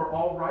done for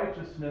all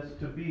righteousness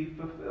to be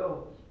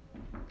fulfilled."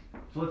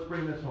 So let's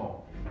bring this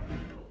home.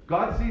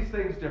 God sees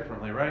things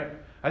differently, right?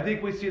 I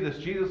think we see this.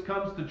 Jesus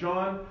comes to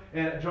John,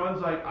 and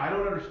John's like, "I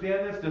don't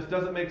understand this. This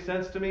doesn't make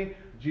sense to me."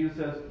 Jesus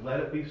says,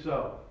 "Let it be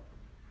so."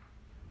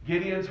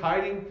 Gideon's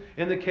hiding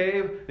in the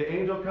cave. The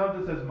angel comes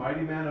and says,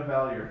 "Mighty man of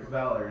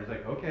valor." He's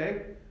like,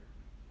 "Okay."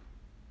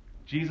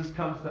 Jesus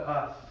comes to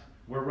us.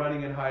 We're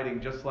running and hiding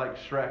just like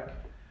Shrek,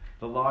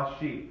 the lost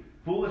sheep.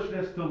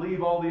 Foolishness to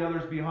leave all the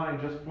others behind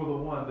just for the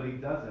one, but He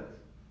doesn't.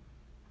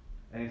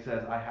 And He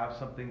says, "I have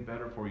something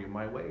better for you.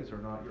 My ways are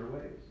not your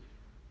ways."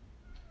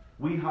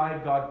 We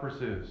hide, God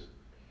pursues.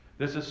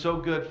 This is so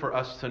good for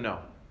us to know.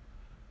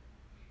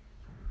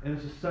 And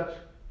this is such,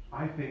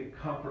 I think,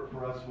 comfort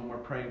for us when we're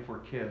praying for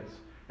kids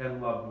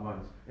and loved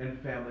ones and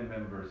family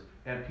members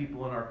and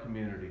people in our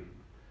community.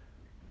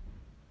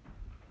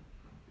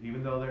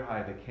 Even though they're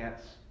high, they can't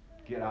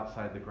get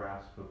outside the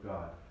grasp of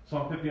God.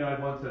 Psalm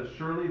 59:1 says,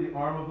 "Surely the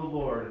arm of the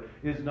Lord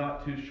is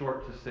not too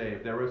short to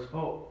save. There is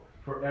hope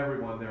for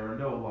everyone. There are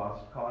no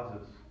lost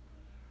causes."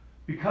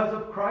 Because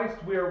of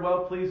Christ, we are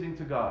well-pleasing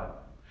to God.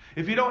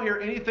 If you don't hear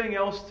anything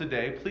else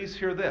today, please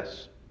hear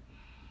this.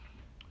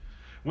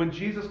 When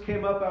Jesus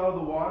came up out of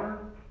the water,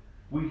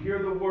 we hear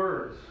the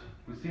words.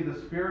 We see the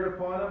Spirit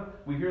upon him.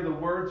 We hear the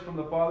words from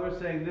the Father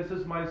saying, "This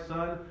is my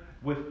Son,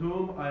 with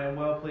whom I am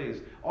well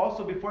pleased."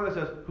 Also, before that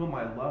says, "whom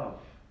I love."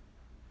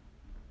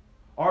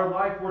 Our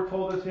life, we're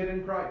told, is hid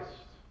in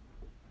Christ.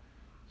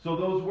 So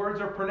those words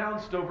are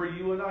pronounced over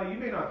you and I. You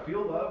may not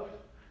feel loved.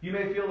 You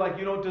may feel like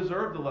you don't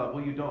deserve the love.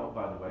 Well, you don't,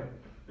 by the way.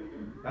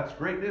 That's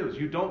great news.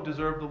 You don't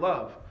deserve the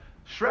love.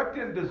 Shrek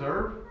didn't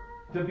deserve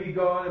to be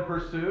gone and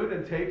pursued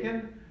and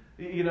taken,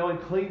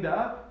 and cleaned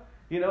up.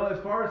 As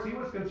far as he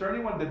was concerned,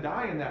 he wanted to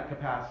die in that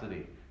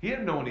capacity. He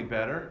didn't know any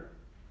better.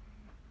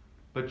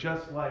 But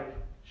just like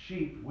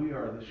sheep, we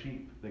are the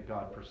sheep that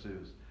God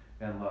pursues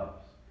and loves.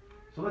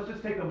 So let's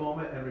just take a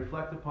moment and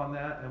reflect upon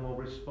that, and we'll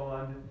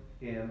respond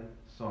in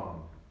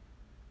song.